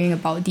counts in bringing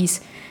about these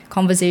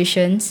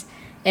conversations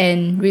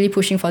and really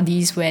pushing for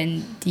these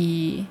when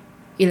the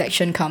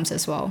election comes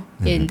as well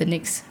in the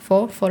next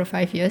 4 to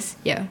 5 years.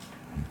 Yeah.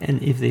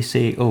 And if they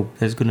say,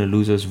 that's going to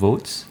lose us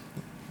votes,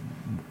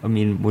 I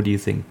mean, what do you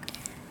think?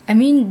 I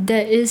mean,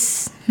 there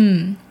is,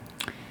 I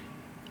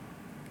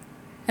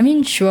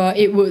mean, sure,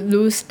 it would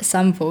lose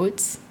some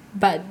votes,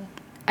 but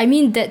I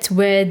mean, that's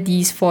where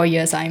these 4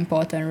 years are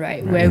important,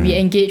 right? Where we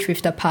engage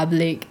with the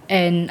public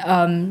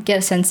and get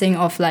a sensing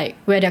of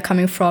where they're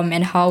coming from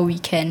and how we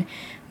can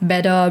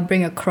better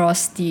bring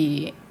across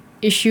the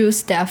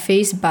issues that are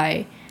faced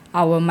by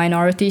our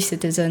minority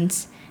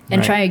citizens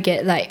and try to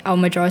get our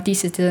majority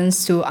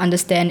citizens to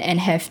understand and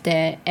have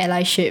their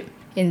allyship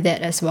in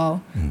that as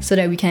well, so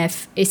that we can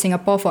have a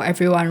Singapore for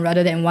everyone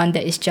rather than one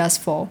that is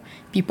just for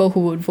people who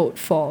would vote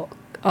for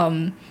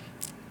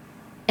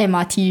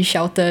MRT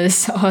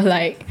shelters or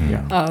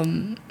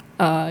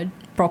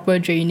proper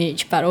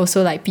drainage, but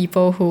also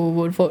people who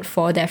would vote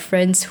for their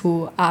friends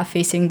who are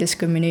facing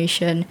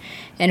discrimination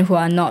and who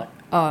are not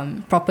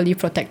properly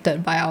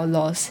protected by our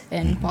laws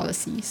and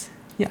policies.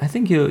 Yeah, I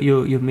think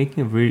you're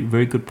making a very,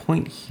 very good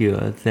point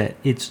here, that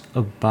it's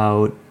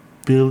about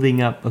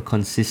building up a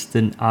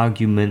consistent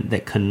argument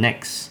that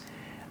connects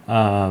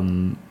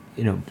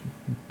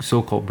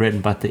so-called bread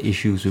and butter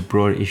issues with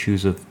broader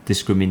issues of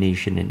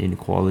discrimination and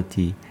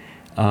inequality.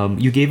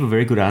 You gave a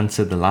very good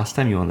answer the last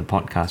time you were on the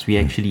podcast. We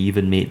actually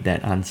even made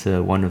that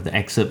answer one of the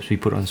excerpts we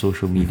put on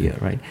social media,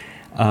 right?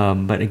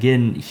 But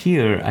again,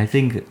 here, I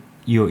think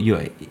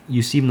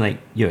you seem like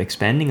you're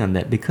expanding on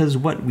that, because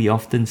what we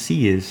often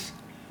see is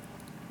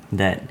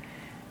that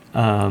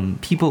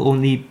people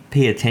only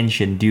pay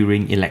attention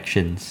during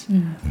elections,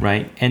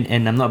 right?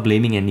 And I'm not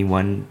blaming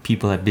anyone.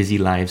 People have busy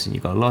lives and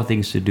you've got a lot of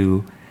things to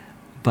do.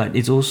 But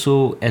it's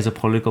also, as a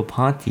political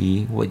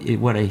party,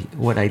 what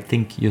I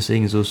think you're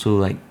saying is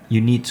also you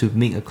need to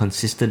make a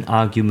consistent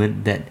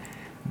argument that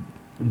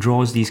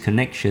draws these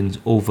connections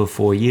over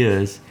 4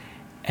 years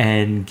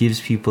and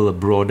gives people a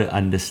broader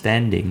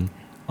understanding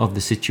of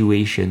the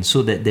situation,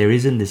 so that there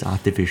isn't this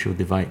artificial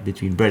divide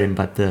between bread and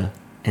butter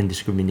and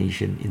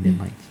discrimination in their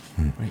minds.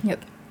 Right?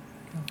 Yep.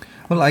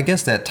 Well, I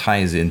guess that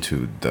ties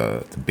into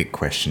the big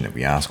question that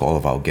we ask all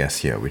of our guests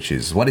here, which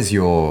is, what is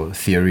your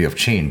theory of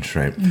change,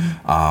 right?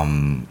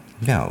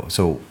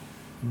 So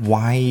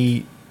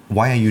why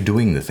are you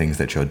doing the things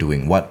that you're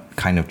doing? What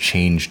kind of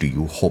change do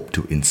you hope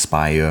to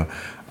inspire?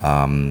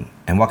 And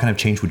what kind of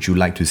change would you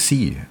like to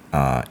see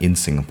in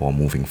Singapore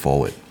moving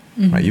forward?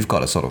 Right, you've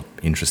got a sort of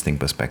interesting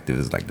perspective.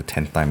 It's the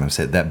 10th time I've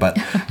said that, but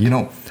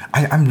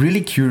I'm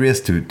really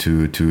curious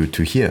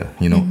to hear.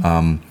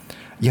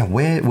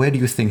 Where do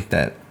you think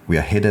that we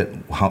are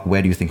headed?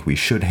 Where do you think we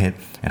should head,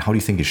 and how do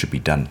you think it should be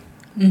done?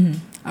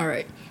 All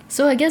right.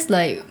 So I guess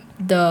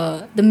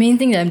the main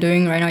thing that I'm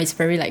doing right now is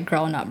very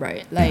ground up,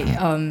 right?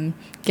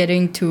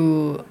 Getting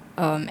to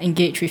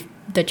engage with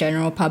the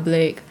general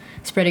public,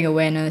 spreading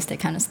awareness, that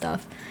kind of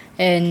stuff.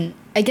 And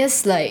I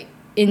guess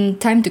in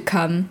time to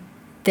come,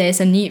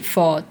 there's a need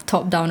for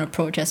top-down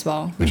approach as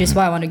well, which is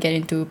why I want to get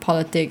into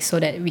politics,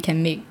 so that we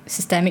can make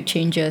systemic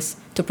changes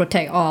to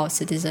protect all our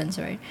citizens,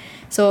 right?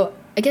 So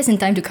I guess in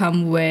time to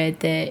come, where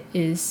there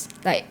is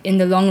in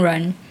the long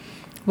run,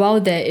 while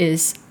there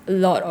is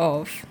not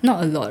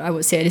a lot, I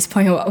would say at this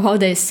point, while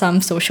there is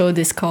some social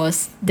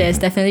discourse, there's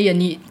definitely a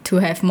need to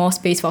have more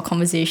space for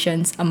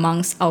conversations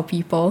amongst our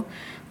people,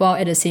 while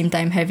at the same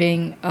time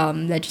having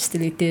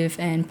legislative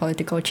and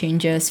political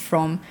changes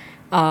from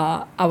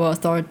our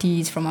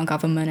authorities, from our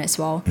government as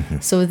well,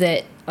 so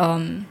that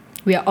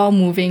we are all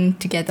moving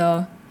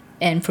together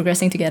and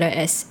progressing together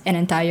as an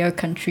entire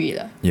country.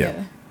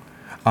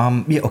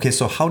 Okay,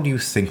 so how do you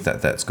think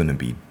that that's going to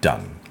be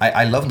done?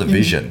 I love the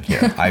vision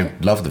here. I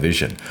love the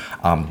vision.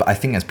 But I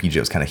think as PJ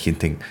was kind of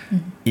hinting,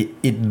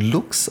 it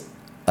looks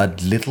a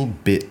little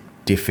bit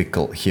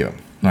difficult here,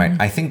 right?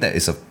 I think that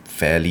is a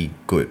fairly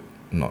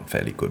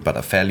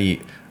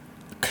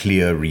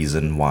clear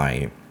reason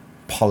why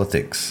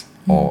politics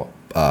or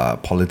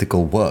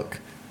political work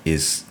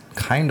is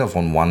kind of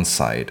on one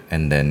side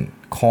and then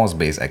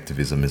cause-based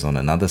activism is on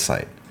another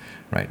side,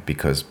 right?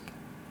 Because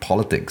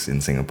politics in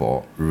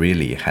Singapore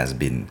really has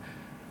been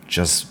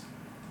just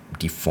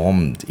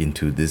deformed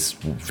into this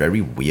very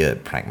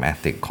weird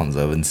pragmatic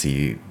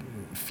conservancy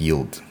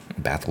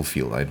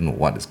battlefield. I don't know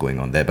what is going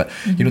on there, but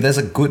there's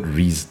a good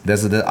reason,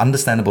 there's an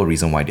understandable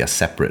reason why they're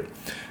separate.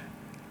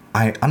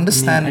 I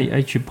understand.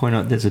 I should point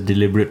out there's a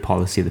deliberate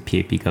policy of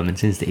the PAP government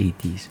since the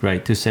 80s,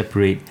 right, to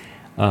separate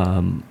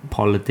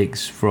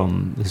politics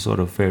from the sort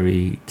of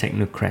very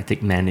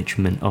technocratic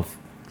management of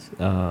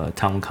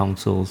town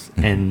councils,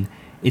 and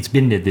it's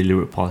been their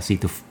deliberate policy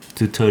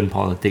to turn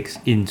politics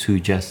into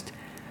just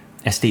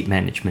estate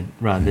management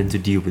rather than to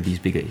deal with these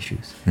bigger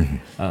issues.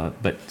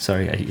 But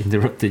sorry, I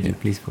interrupted you.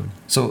 Please go on.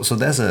 So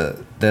there's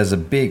a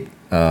big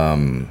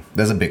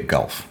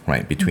gulf,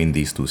 right, between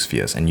these two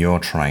spheres, and you're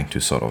trying to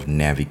sort of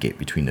navigate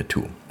between the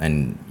two.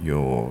 And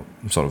your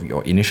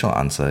initial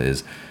answer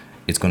is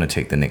it's going to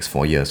take the next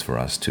 4 years for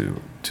us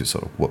to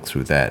sort of work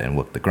through that and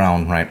work the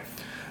ground, right?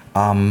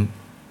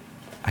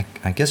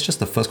 I guess just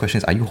the first question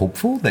is, are you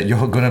hopeful that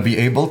you're going to be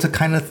able to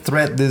kind of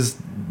thread this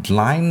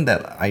line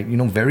that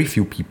very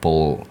few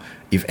people,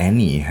 if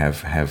any,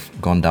 have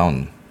gone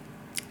down?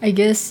 I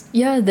guess,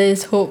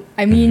 there's hope.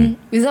 I mean,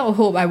 without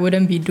hope, I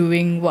wouldn't be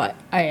doing what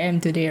I am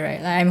today,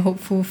 right? Like, I'm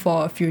hopeful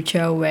for a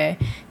future where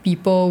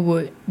people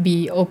would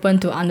be open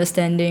to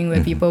understanding,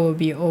 where people would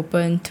be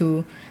open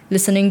to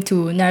listening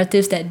to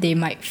narratives that they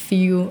might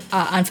feel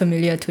are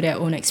unfamiliar to their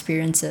own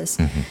experiences.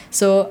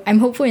 So I'm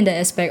hopeful in that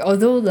aspect,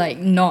 although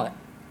not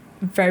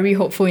very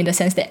hopeful in the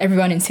sense that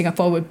everyone in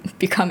Singapore would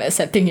become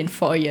accepting in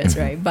 4 years,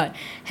 right? But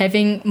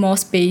having more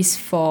space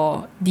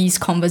for these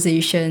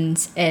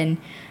conversations and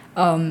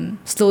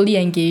slowly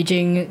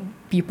engaging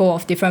people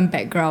of different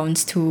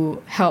backgrounds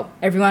to help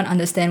everyone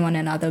understand one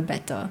another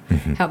better,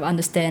 help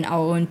understand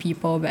our own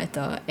people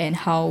better, and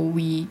how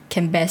we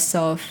can best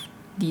serve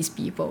these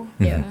people.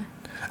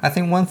 I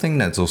think one thing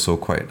that's also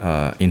quite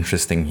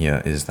interesting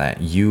here is that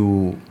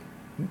you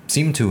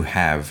seem to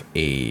have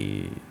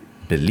a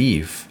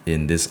belief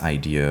in this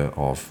idea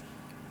of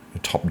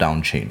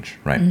top-down change,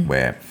 right?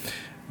 Where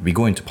we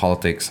go into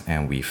politics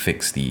and we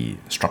fix the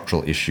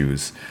structural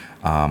issues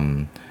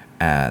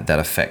that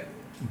affect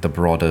the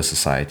broader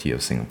society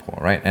of Singapore,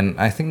 right? And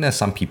I think there's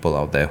some people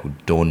out there who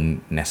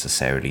don't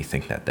necessarily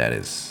think that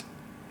is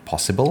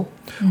possible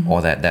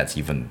or that that's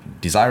even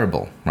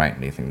desirable, right?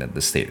 They think that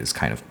the state is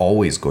kind of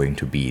always going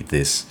to be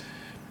this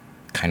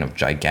kind of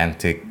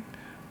gigantic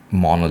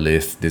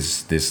monolith,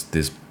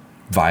 this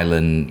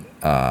violent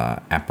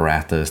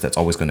apparatus that's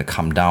always going to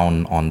come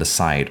down on the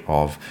side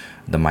of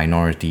the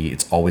minority.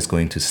 It's always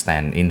going to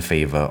stand in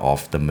favor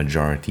of the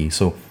majority.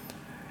 So,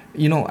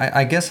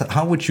 I guess,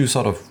 how would you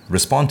sort of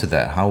respond to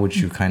that? How would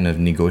you kind of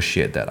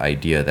negotiate that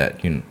idea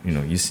that,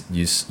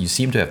 you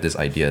seem to have this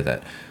idea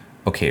that,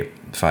 okay,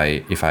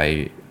 if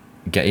I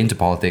get into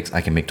politics,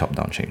 I can make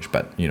top-down change.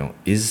 But,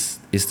 is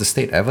the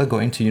state ever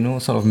going to,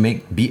 sort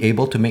of be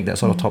able to make that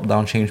sort of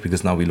top-down change?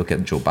 Because now we look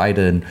at Joe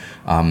Biden,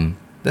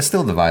 there's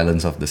still the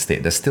violence of the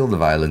state. There's still the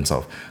violence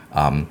of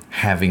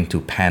having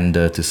to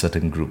pander to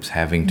certain groups,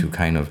 having to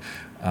kind of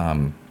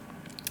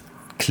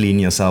clean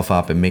yourself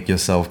up and make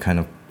yourself kind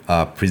of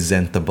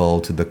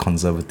presentable to the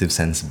conservative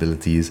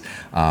sensibilities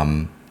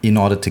in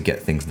order to get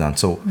things done.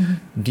 So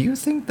do you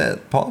think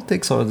that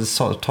politics or this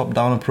sort of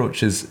top-down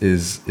approach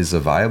is a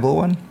viable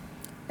one?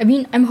 I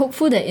mean, I'm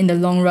hopeful that in the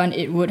long run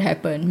it would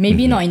happen.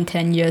 Maybe not in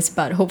 10 years,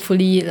 but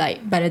hopefully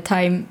by the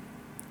time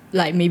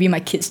maybe my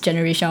kids'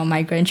 generation or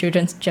my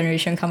grandchildren's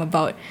generation come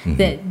about,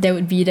 that there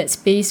would be that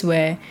space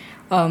where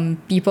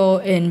people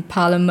in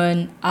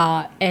parliament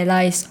are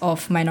allies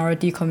of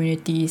minority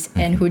communities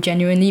and who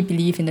genuinely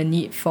believe in the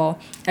need for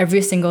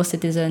every single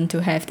citizen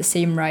to have the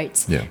same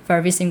rights, for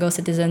every single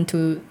citizen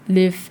to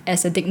live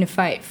as a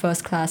dignified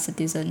first-class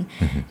citizen.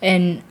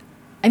 And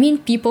I mean,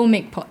 people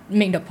make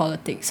the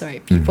politics,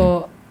 right?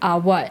 People are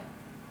what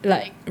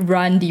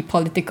run the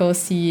political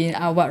scene,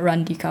 are what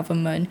run the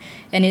government,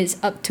 and it's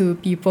up to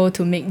people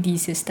to make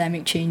these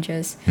systemic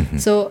changes.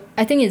 So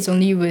I think it's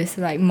only with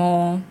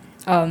more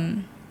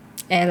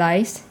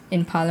allies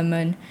in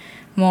parliament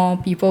more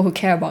people who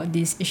care about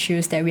these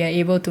issues, that we are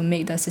able to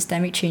make the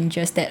systemic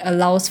changes that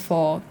allows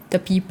for the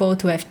people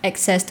to have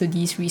access to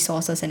these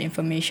resources and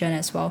information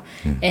as well,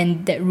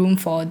 and that room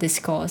for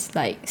discourse,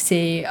 like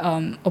say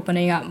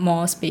opening up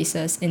more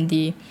spaces in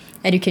the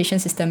education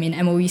system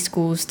in MOE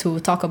schools to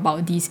talk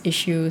about these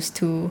issues,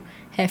 to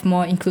have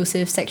more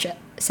inclusive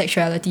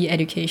sexuality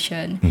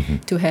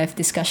education, to have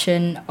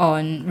discussion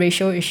on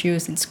racial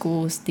issues in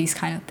schools, these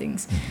kind of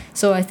things.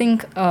 So I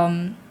think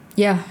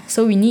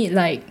so we need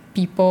like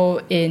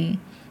people in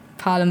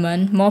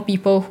parliament, more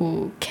people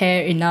who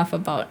care enough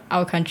about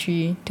our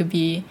country to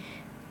be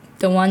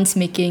the ones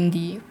making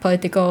the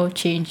political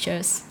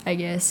changes, I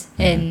guess,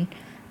 and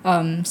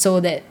so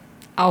that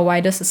our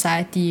wider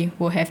society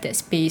will have that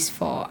space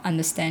for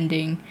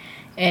understanding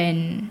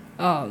and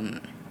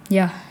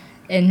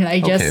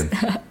just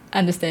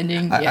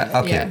understanding.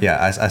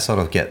 I sort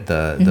of get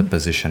the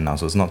position now.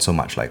 So it's not so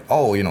much like,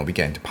 we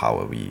get into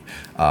power, we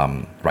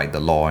write the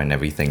law and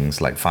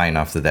everything's like fine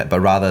after that, but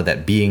rather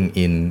that being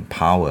in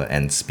power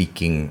and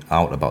speaking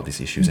out about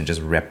these issues and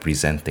just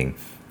representing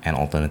an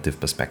alternative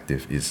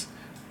perspective is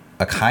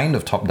a kind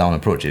of top-down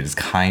approach. It is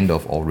kind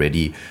of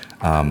already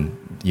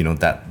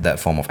that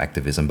form of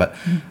activism. But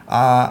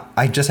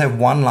I just have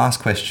one last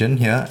question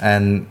here,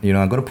 and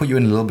I'm going to put you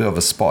in a little bit of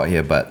a spot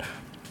here, but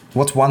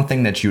what's one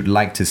thing that you'd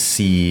like to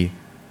see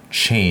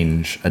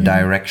change, a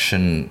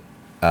direction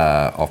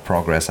of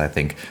progress, I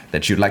think,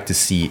 that you'd like to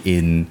see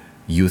in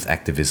youth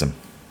activism?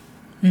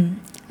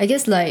 I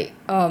guess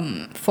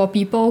for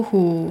people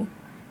who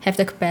have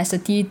the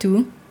capacity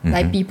to,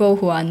 like people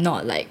who are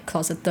not like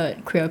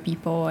closeted queer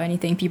people or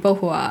anything, people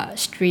who are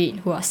straight,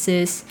 who are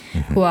cis,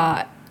 who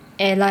are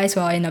allies, who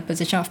are in a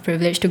position of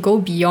privilege, to go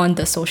beyond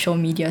the social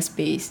media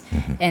space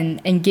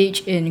and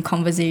engage in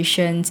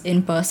conversations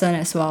in person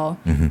as well,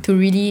 to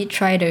really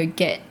try to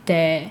get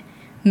their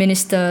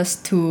ministers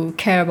to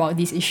care about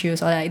these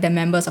issues, or like their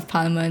members of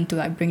parliament to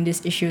like bring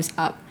these issues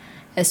up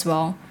as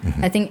well.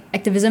 I think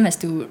activism has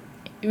to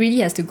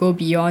go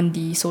beyond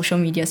the social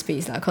media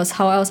space, because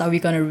how else are we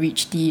going to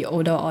reach the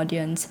older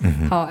audience?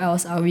 How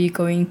else are we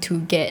going to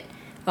get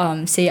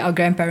say our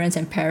grandparents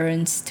and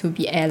parents to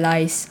be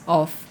allies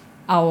of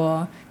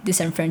our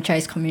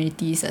disenfranchised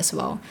communities as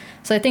well?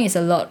 So I think it's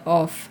a lot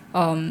of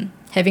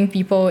having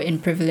people in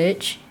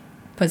privileged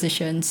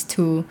positions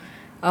to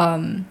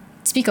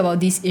speak about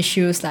these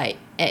issues like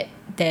at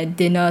their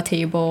dinner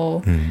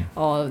table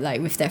or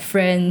like with their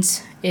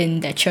friends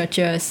in their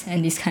churches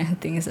and these kind of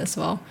things as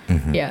well.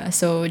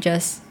 So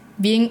just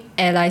being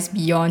allies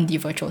beyond the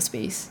virtual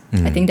space.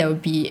 I think that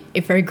would be a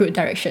very good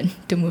direction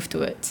to move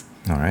towards.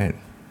 All right.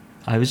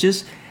 I was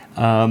just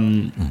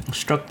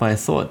struck by a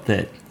thought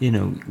that,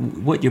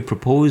 what you're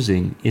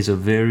proposing is a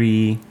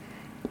very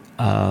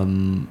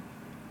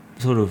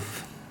sort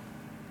of,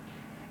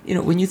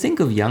 when you think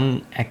of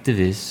young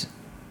activists,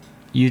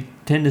 you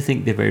tend to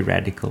think they're very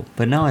radical.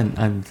 But now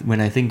when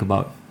I think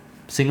about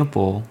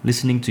Singapore,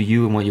 listening to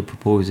you and what you're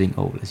proposing,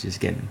 let's just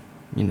get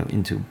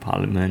into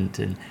parliament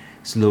and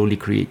slowly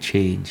create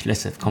change.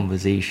 Let's have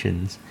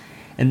conversations.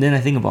 And then I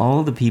think about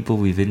all the people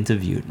we've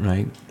interviewed,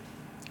 right?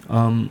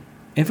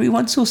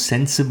 Everyone's so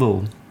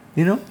sensible,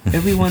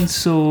 everyone's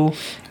so,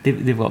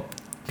 they've got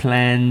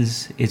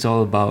plans. It's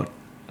all about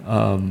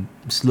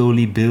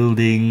slowly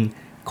building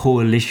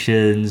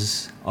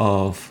coalitions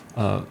of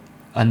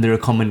under a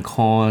common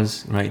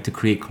cause, right, to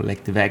create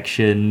collective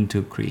action,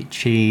 to create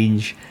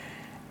change.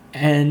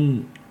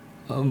 And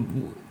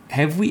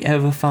have we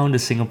ever found a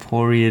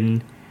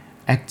Singaporean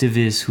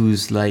activist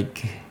who's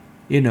like,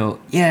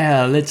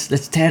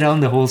 let's tear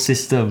down the whole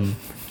system?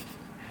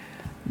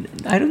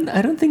 I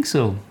don't think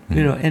so.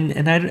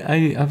 And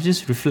I'm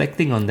just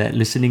reflecting on that,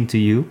 listening to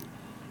you,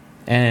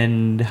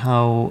 and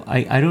how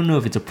I don't know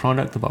if it's a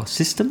product of our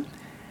system,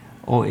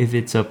 or if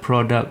it's a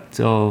product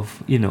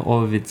of,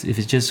 or if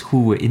it's just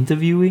who we're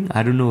interviewing.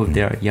 I don't know if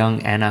there are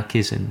young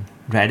anarchists and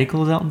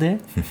radicals out there,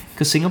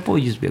 because Singapore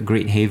used to be a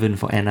great haven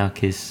for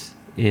anarchists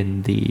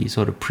in the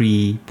sort of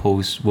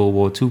post World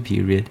War II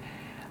period,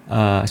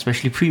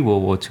 especially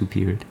pre-World War II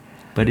period.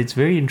 But it's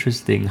very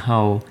interesting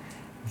how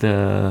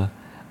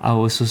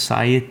our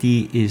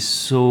society is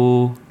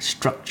so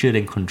structured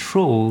and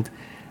controlled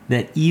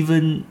that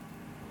even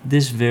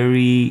this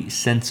very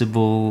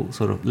sensible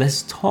sort of,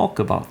 let's talk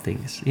about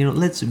things,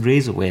 let's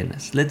raise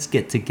awareness, let's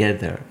get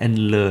together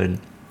and learn.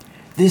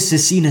 This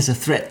is seen as a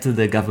threat to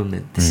the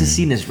government. This is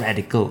seen as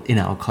radical in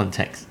our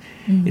context.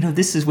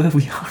 This is where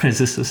we are as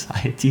a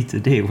society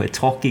today, where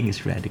talking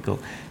is radical,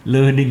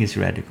 learning is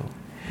radical.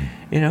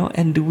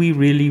 And do we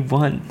really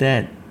want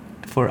that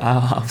for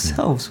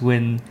ourselves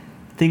when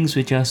things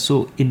which are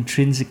so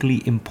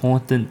intrinsically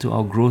important to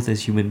our growth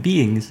as human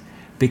beings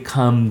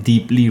become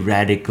deeply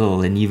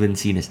radical and even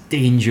seen as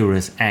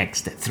dangerous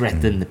acts that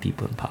threaten the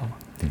people in power?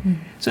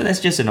 So that's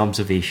just an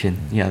observation.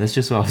 Yeah, that's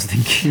just what I was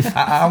thinking.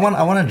 I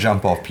want to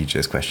jump off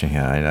PJ's question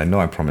here. I know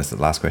I promised the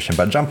last question,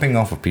 but jumping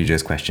off of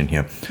PJ's question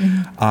here,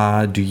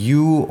 do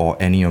you or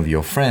any of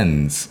your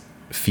friends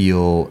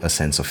feel a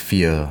sense of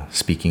fear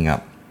speaking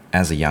up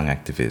as a young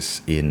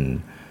activist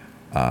in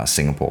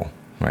Singapore?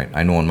 Right.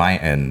 I know on my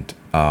end,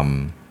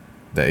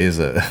 there is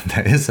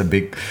a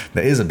big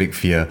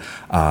fear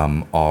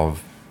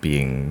of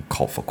being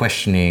called for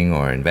questioning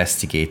or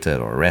investigated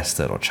or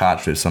arrested or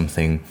charged with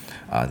something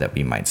that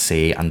we might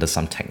say under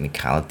some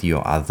technicality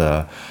or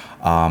other.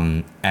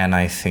 And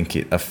I think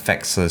it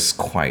affects us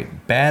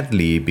quite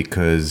badly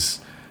because,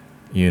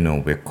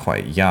 we're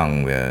quite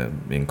young, we're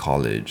in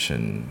college,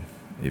 and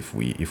if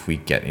we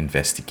get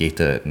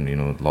investigated, and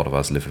a lot of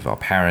us live with our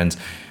parents,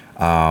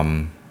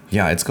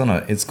 it's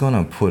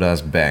gonna put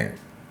us back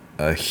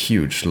a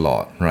huge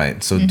lot,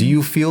 right? So do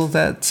you feel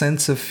that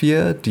sense of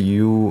fear? Do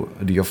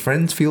your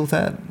friends feel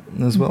that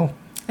as well?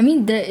 I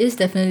mean, there is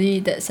definitely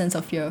that sense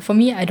of fear. For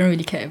me, I don't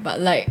really care,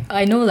 but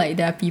I know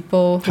there are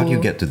people who... How do you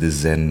get to this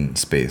Zen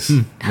space?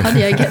 How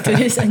did I get to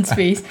this Zen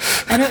space?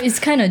 I know it's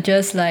kind of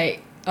just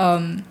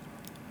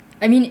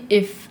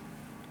if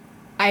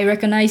I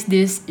recognize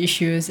these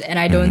issues and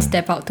I don't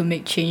step out to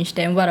make change,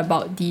 then what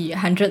about the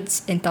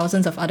hundreds and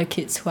thousands of other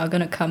kids who are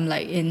gonna come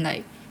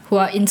who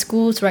are in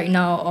schools right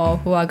now, or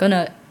who are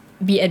gonna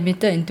be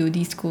admitted into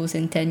these schools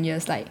in 10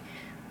 years?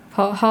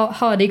 How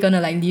are they gonna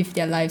live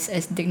their lives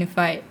as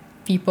dignified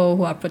people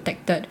who are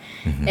protected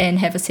and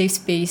have a safe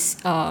space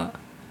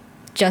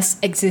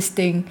just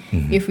existing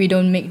if we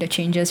don't make the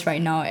changes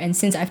right now? And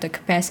since I have the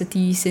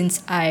capacity,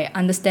 since I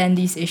understand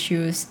these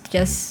issues,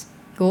 just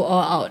go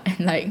all out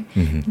and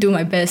do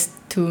my best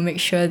to make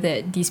sure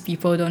that these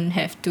people don't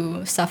have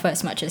to suffer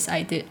as much as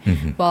I did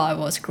while I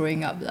was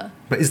growing up.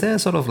 But is there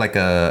sort of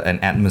an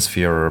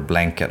atmosphere or a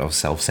blanket of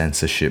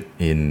self-censorship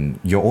in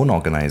your own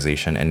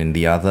organization and in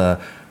the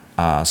other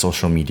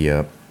social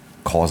media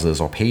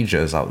causes or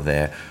pages out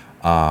there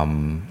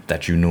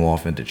that you know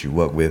of and that you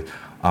work with?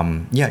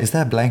 Is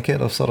there a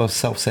blanket of sort of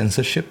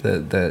self-censorship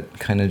that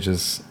kind of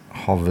just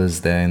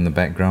hovers there in the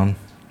background?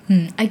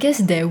 I guess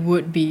there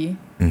would be.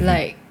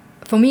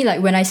 For me,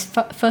 when I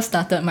first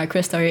started my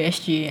Queer Story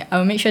SG, I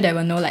would make sure there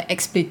were no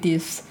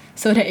expletives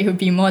so that it would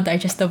be more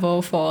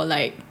digestible for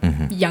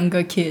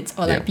younger kids,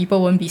 or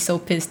people won't be so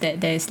pissed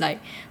that there's the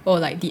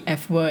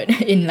F word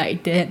in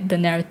the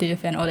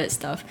narrative and all that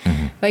stuff.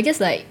 But I guess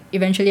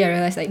eventually I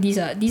realized these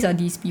are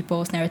these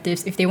people's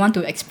narratives. If they want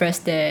to express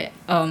their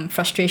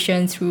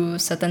frustration through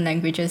certain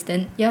languages,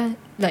 then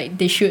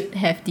they should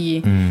have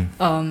the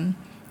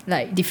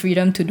the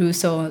freedom to do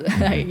so.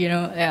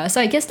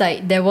 So I guess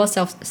there was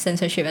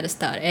self-censorship at the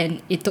start,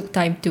 and it took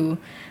time to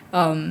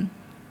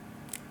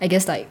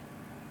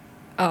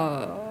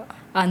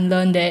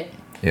unlearn that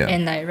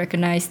and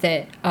recognize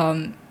that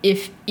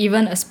if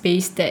even a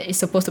space that is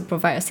supposed to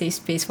provide a safe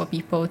space for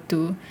people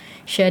to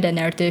share their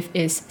narrative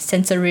is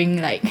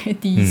censoring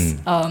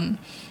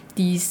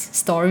these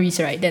stories,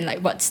 right, then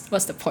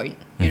what's the point?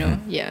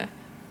 I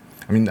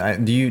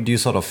mean, do you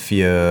sort of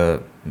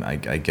fear, I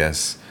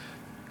guess,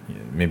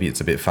 maybe it's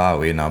a bit far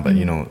away now, but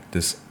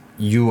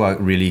you are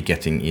really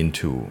getting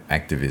into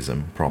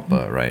activism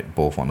proper, right?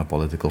 Both on the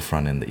political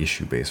front and the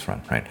issue-based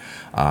front, right?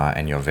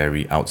 And you're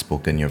very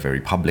outspoken, you're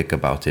very public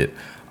about it.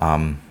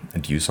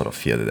 Do you sort of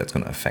fear that that's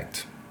going to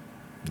affect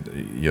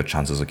your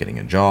chances of getting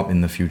a job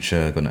in the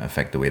future, going to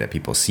affect the way that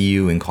people see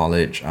you in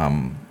college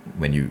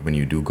when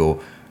you do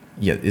go?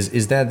 Yeah,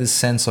 is there this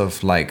sense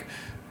of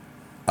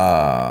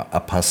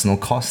a personal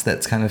cost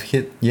that's kind of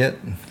hit yet?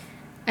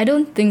 I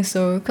don't think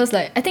so, because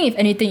I think if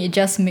anything, it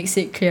just makes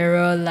it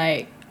clearer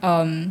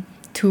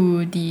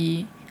to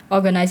the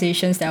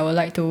organizations that I would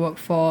like to work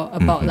for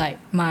about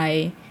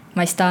my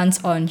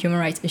stance on human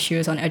rights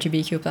issues, on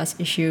LGBTQ plus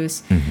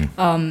issues,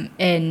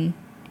 and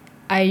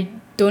I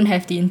don't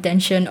have the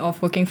intention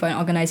of working for an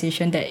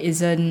organization that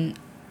isn't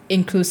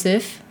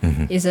inclusive,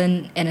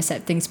 isn't an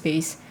accepting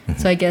space.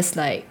 So I guess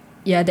that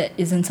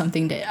isn't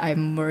something that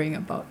I'm worrying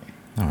about.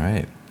 All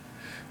right.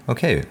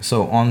 Okay,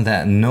 so on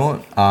that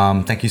note,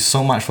 thank you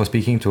so much for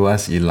speaking to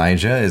us,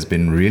 Elijah. It's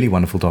been really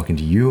wonderful talking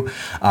to you.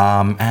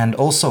 And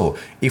also,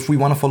 if we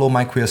want to follow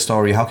My Queer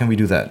Story, how can we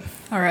do that?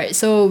 All right,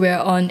 so we're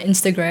on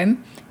Instagram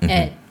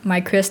at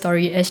My Queer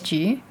Story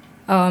SG.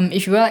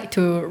 If you would like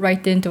to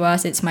write in to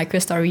us, it's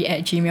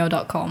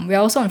myqueerstory@gmail.com. We're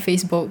also on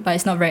Facebook, but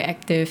it's not very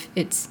active.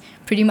 It's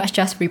pretty much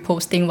just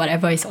reposting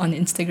whatever is on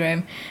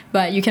Instagram.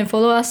 But you can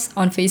follow us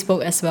on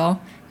Facebook as well.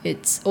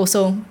 It's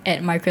also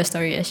at My Queer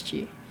Story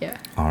SG. Yeah.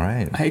 All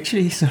right. I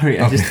just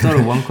thought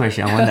of one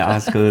question I wanted to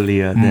ask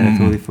earlier that I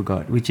totally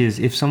forgot, which is,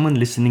 if someone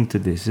listening to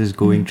this is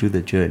going through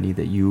the journey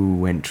that you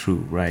went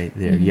through, right?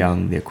 They're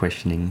young, they're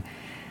questioning.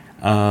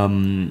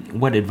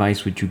 What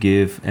advice would you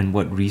give, and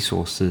what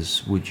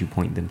resources would you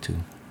point them to?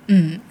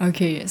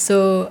 Okay,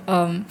 so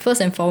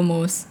first and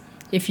foremost,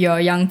 if you're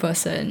a young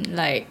person,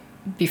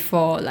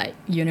 before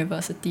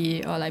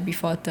university or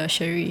before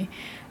tertiary,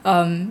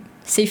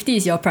 safety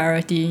is your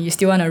priority. You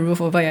still want a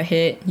roof over your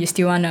head. You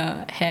still want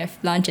to have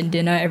lunch and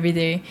dinner every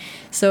day.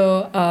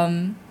 So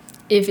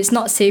if it's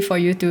not safe for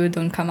you to,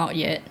 don't come out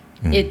yet.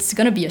 It's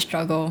going to be a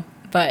struggle.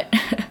 But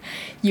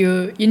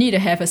you need to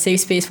have a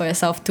safe space for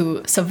yourself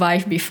to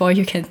survive before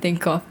you can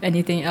think of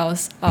anything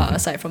else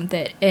aside from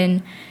that.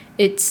 And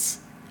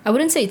I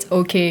wouldn't say it's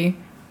okay,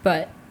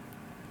 but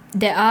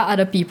there are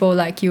other people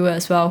like you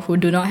as well who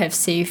do not have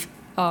safe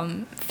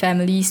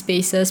family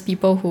spaces,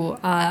 people who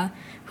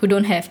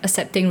don't have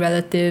accepting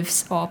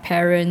relatives or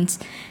parents,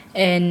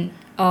 and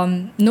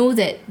know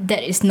that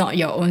that is not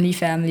your only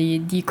family.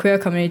 The queer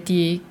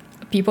community,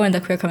 people in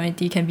the queer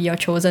community can be your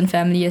chosen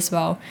family as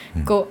well.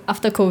 Go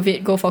after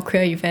COVID, go for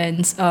queer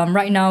events.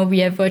 Right now we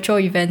have virtual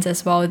events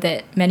as well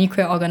that many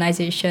queer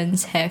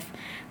organizations have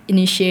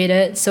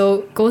initiated.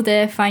 So go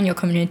there, find your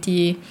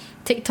community.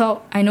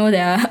 TikTok, I know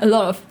there are a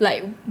lot of,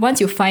 like, once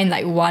you find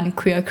like one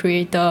queer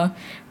creator,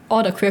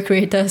 all the queer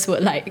creators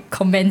would like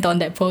comment on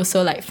that post.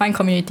 So like find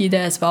community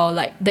there as well.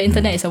 Like the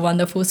internet is a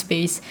wonderful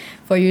space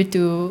for you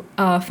to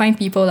find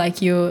people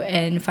like you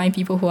and find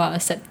people who are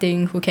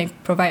accepting, who can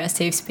provide a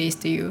safe space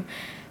to you.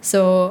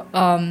 So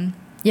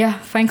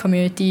find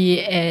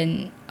community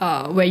and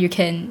where you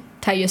can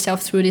tide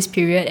yourself through this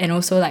period, and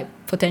also like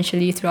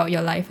potentially throughout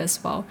your life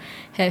as well.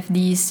 Have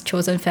these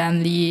chosen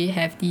family,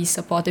 have these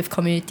supportive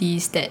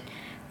communities that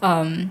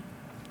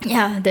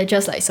that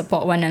just like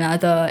support one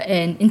another.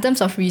 And in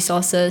terms of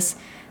resources,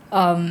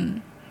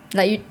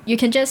 like you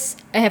can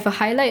just, I have a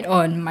highlight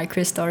on my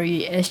Queer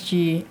Story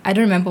SG. I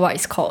don't remember what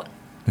it's called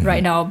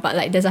right now, but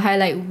like there's a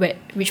highlight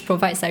which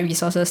provides like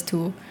resources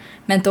to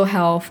mental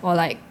health or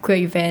like queer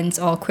events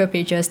or queer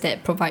pages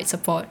that provide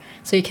support.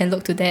 So you can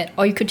look to that,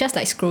 or you could just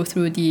like scroll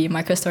through the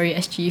My Queer Story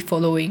SG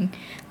following.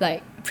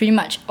 Like pretty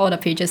much all the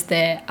pages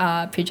there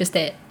are pages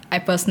that I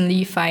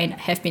personally find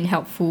have been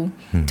helpful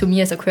to me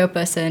as a queer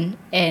person,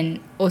 and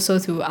also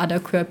to other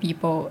queer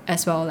people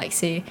as well, like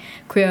say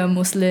queer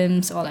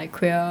Muslims or like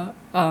queer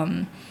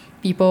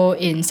people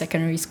in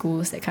secondary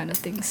schools, that kind of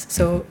things.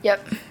 So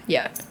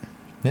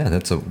Yeah,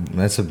 that's a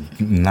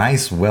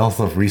nice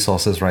wealth of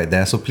resources right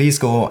there. So please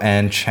go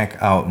and check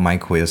out My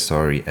Queer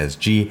Story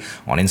SG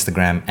on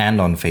Instagram and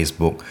on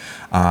Facebook.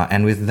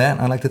 And with that,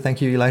 I'd like to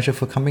thank you, Elijah,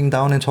 for coming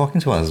down and talking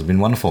to us. It's been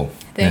wonderful.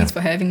 Thanks for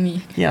having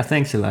me. Yeah,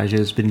 thanks,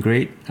 Elijah. It's been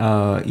great.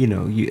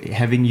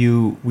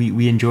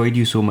 We enjoyed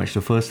you so much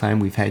the first time.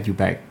 We've had you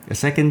back a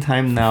second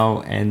time now,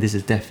 and this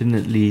has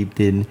definitely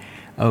been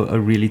a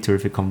really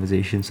terrific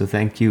conversation. So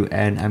thank you,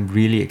 and I'm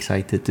really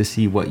excited to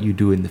see what you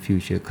do in the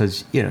future,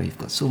 because you've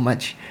got so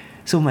much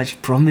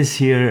promise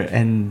here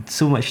and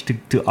so much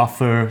to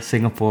offer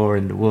Singapore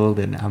and the world,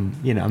 and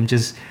I'm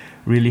just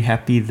really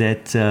happy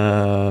that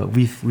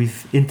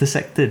we've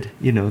intersected,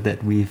 that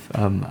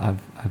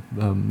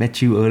I've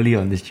met you early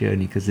on this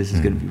journey, because this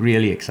is going to be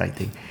really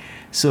exciting.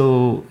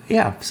 So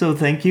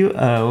thank you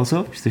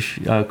also to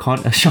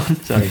Sean.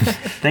 Sorry,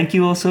 thank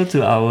you also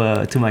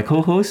to my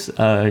co-host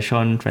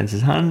Sean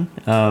Francis Han.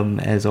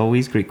 As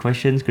always, great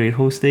questions, great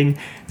hosting.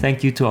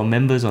 Thank you to our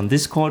members on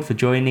Discord for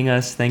joining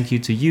us. Thank you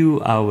to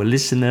you, our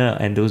listener,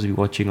 and those of you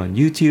watching on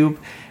YouTube.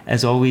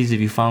 As always,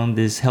 if you found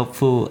this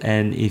helpful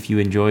and if you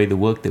enjoy the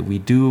work that we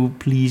do,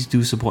 please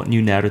do support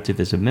New Narrative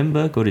as a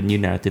member. Go to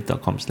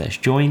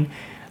newnarrative.com/join.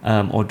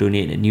 Or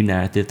donate at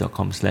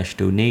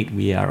newnarrative.com/donate.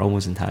 We are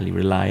almost entirely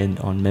reliant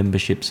on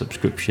membership,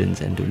 subscriptions,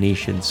 and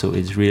donations, so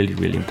it's really,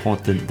 really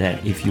important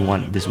that if you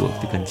want this work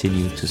to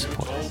continue, to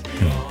support us.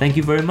 Thank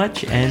you very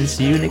much, and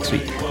see you next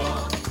week.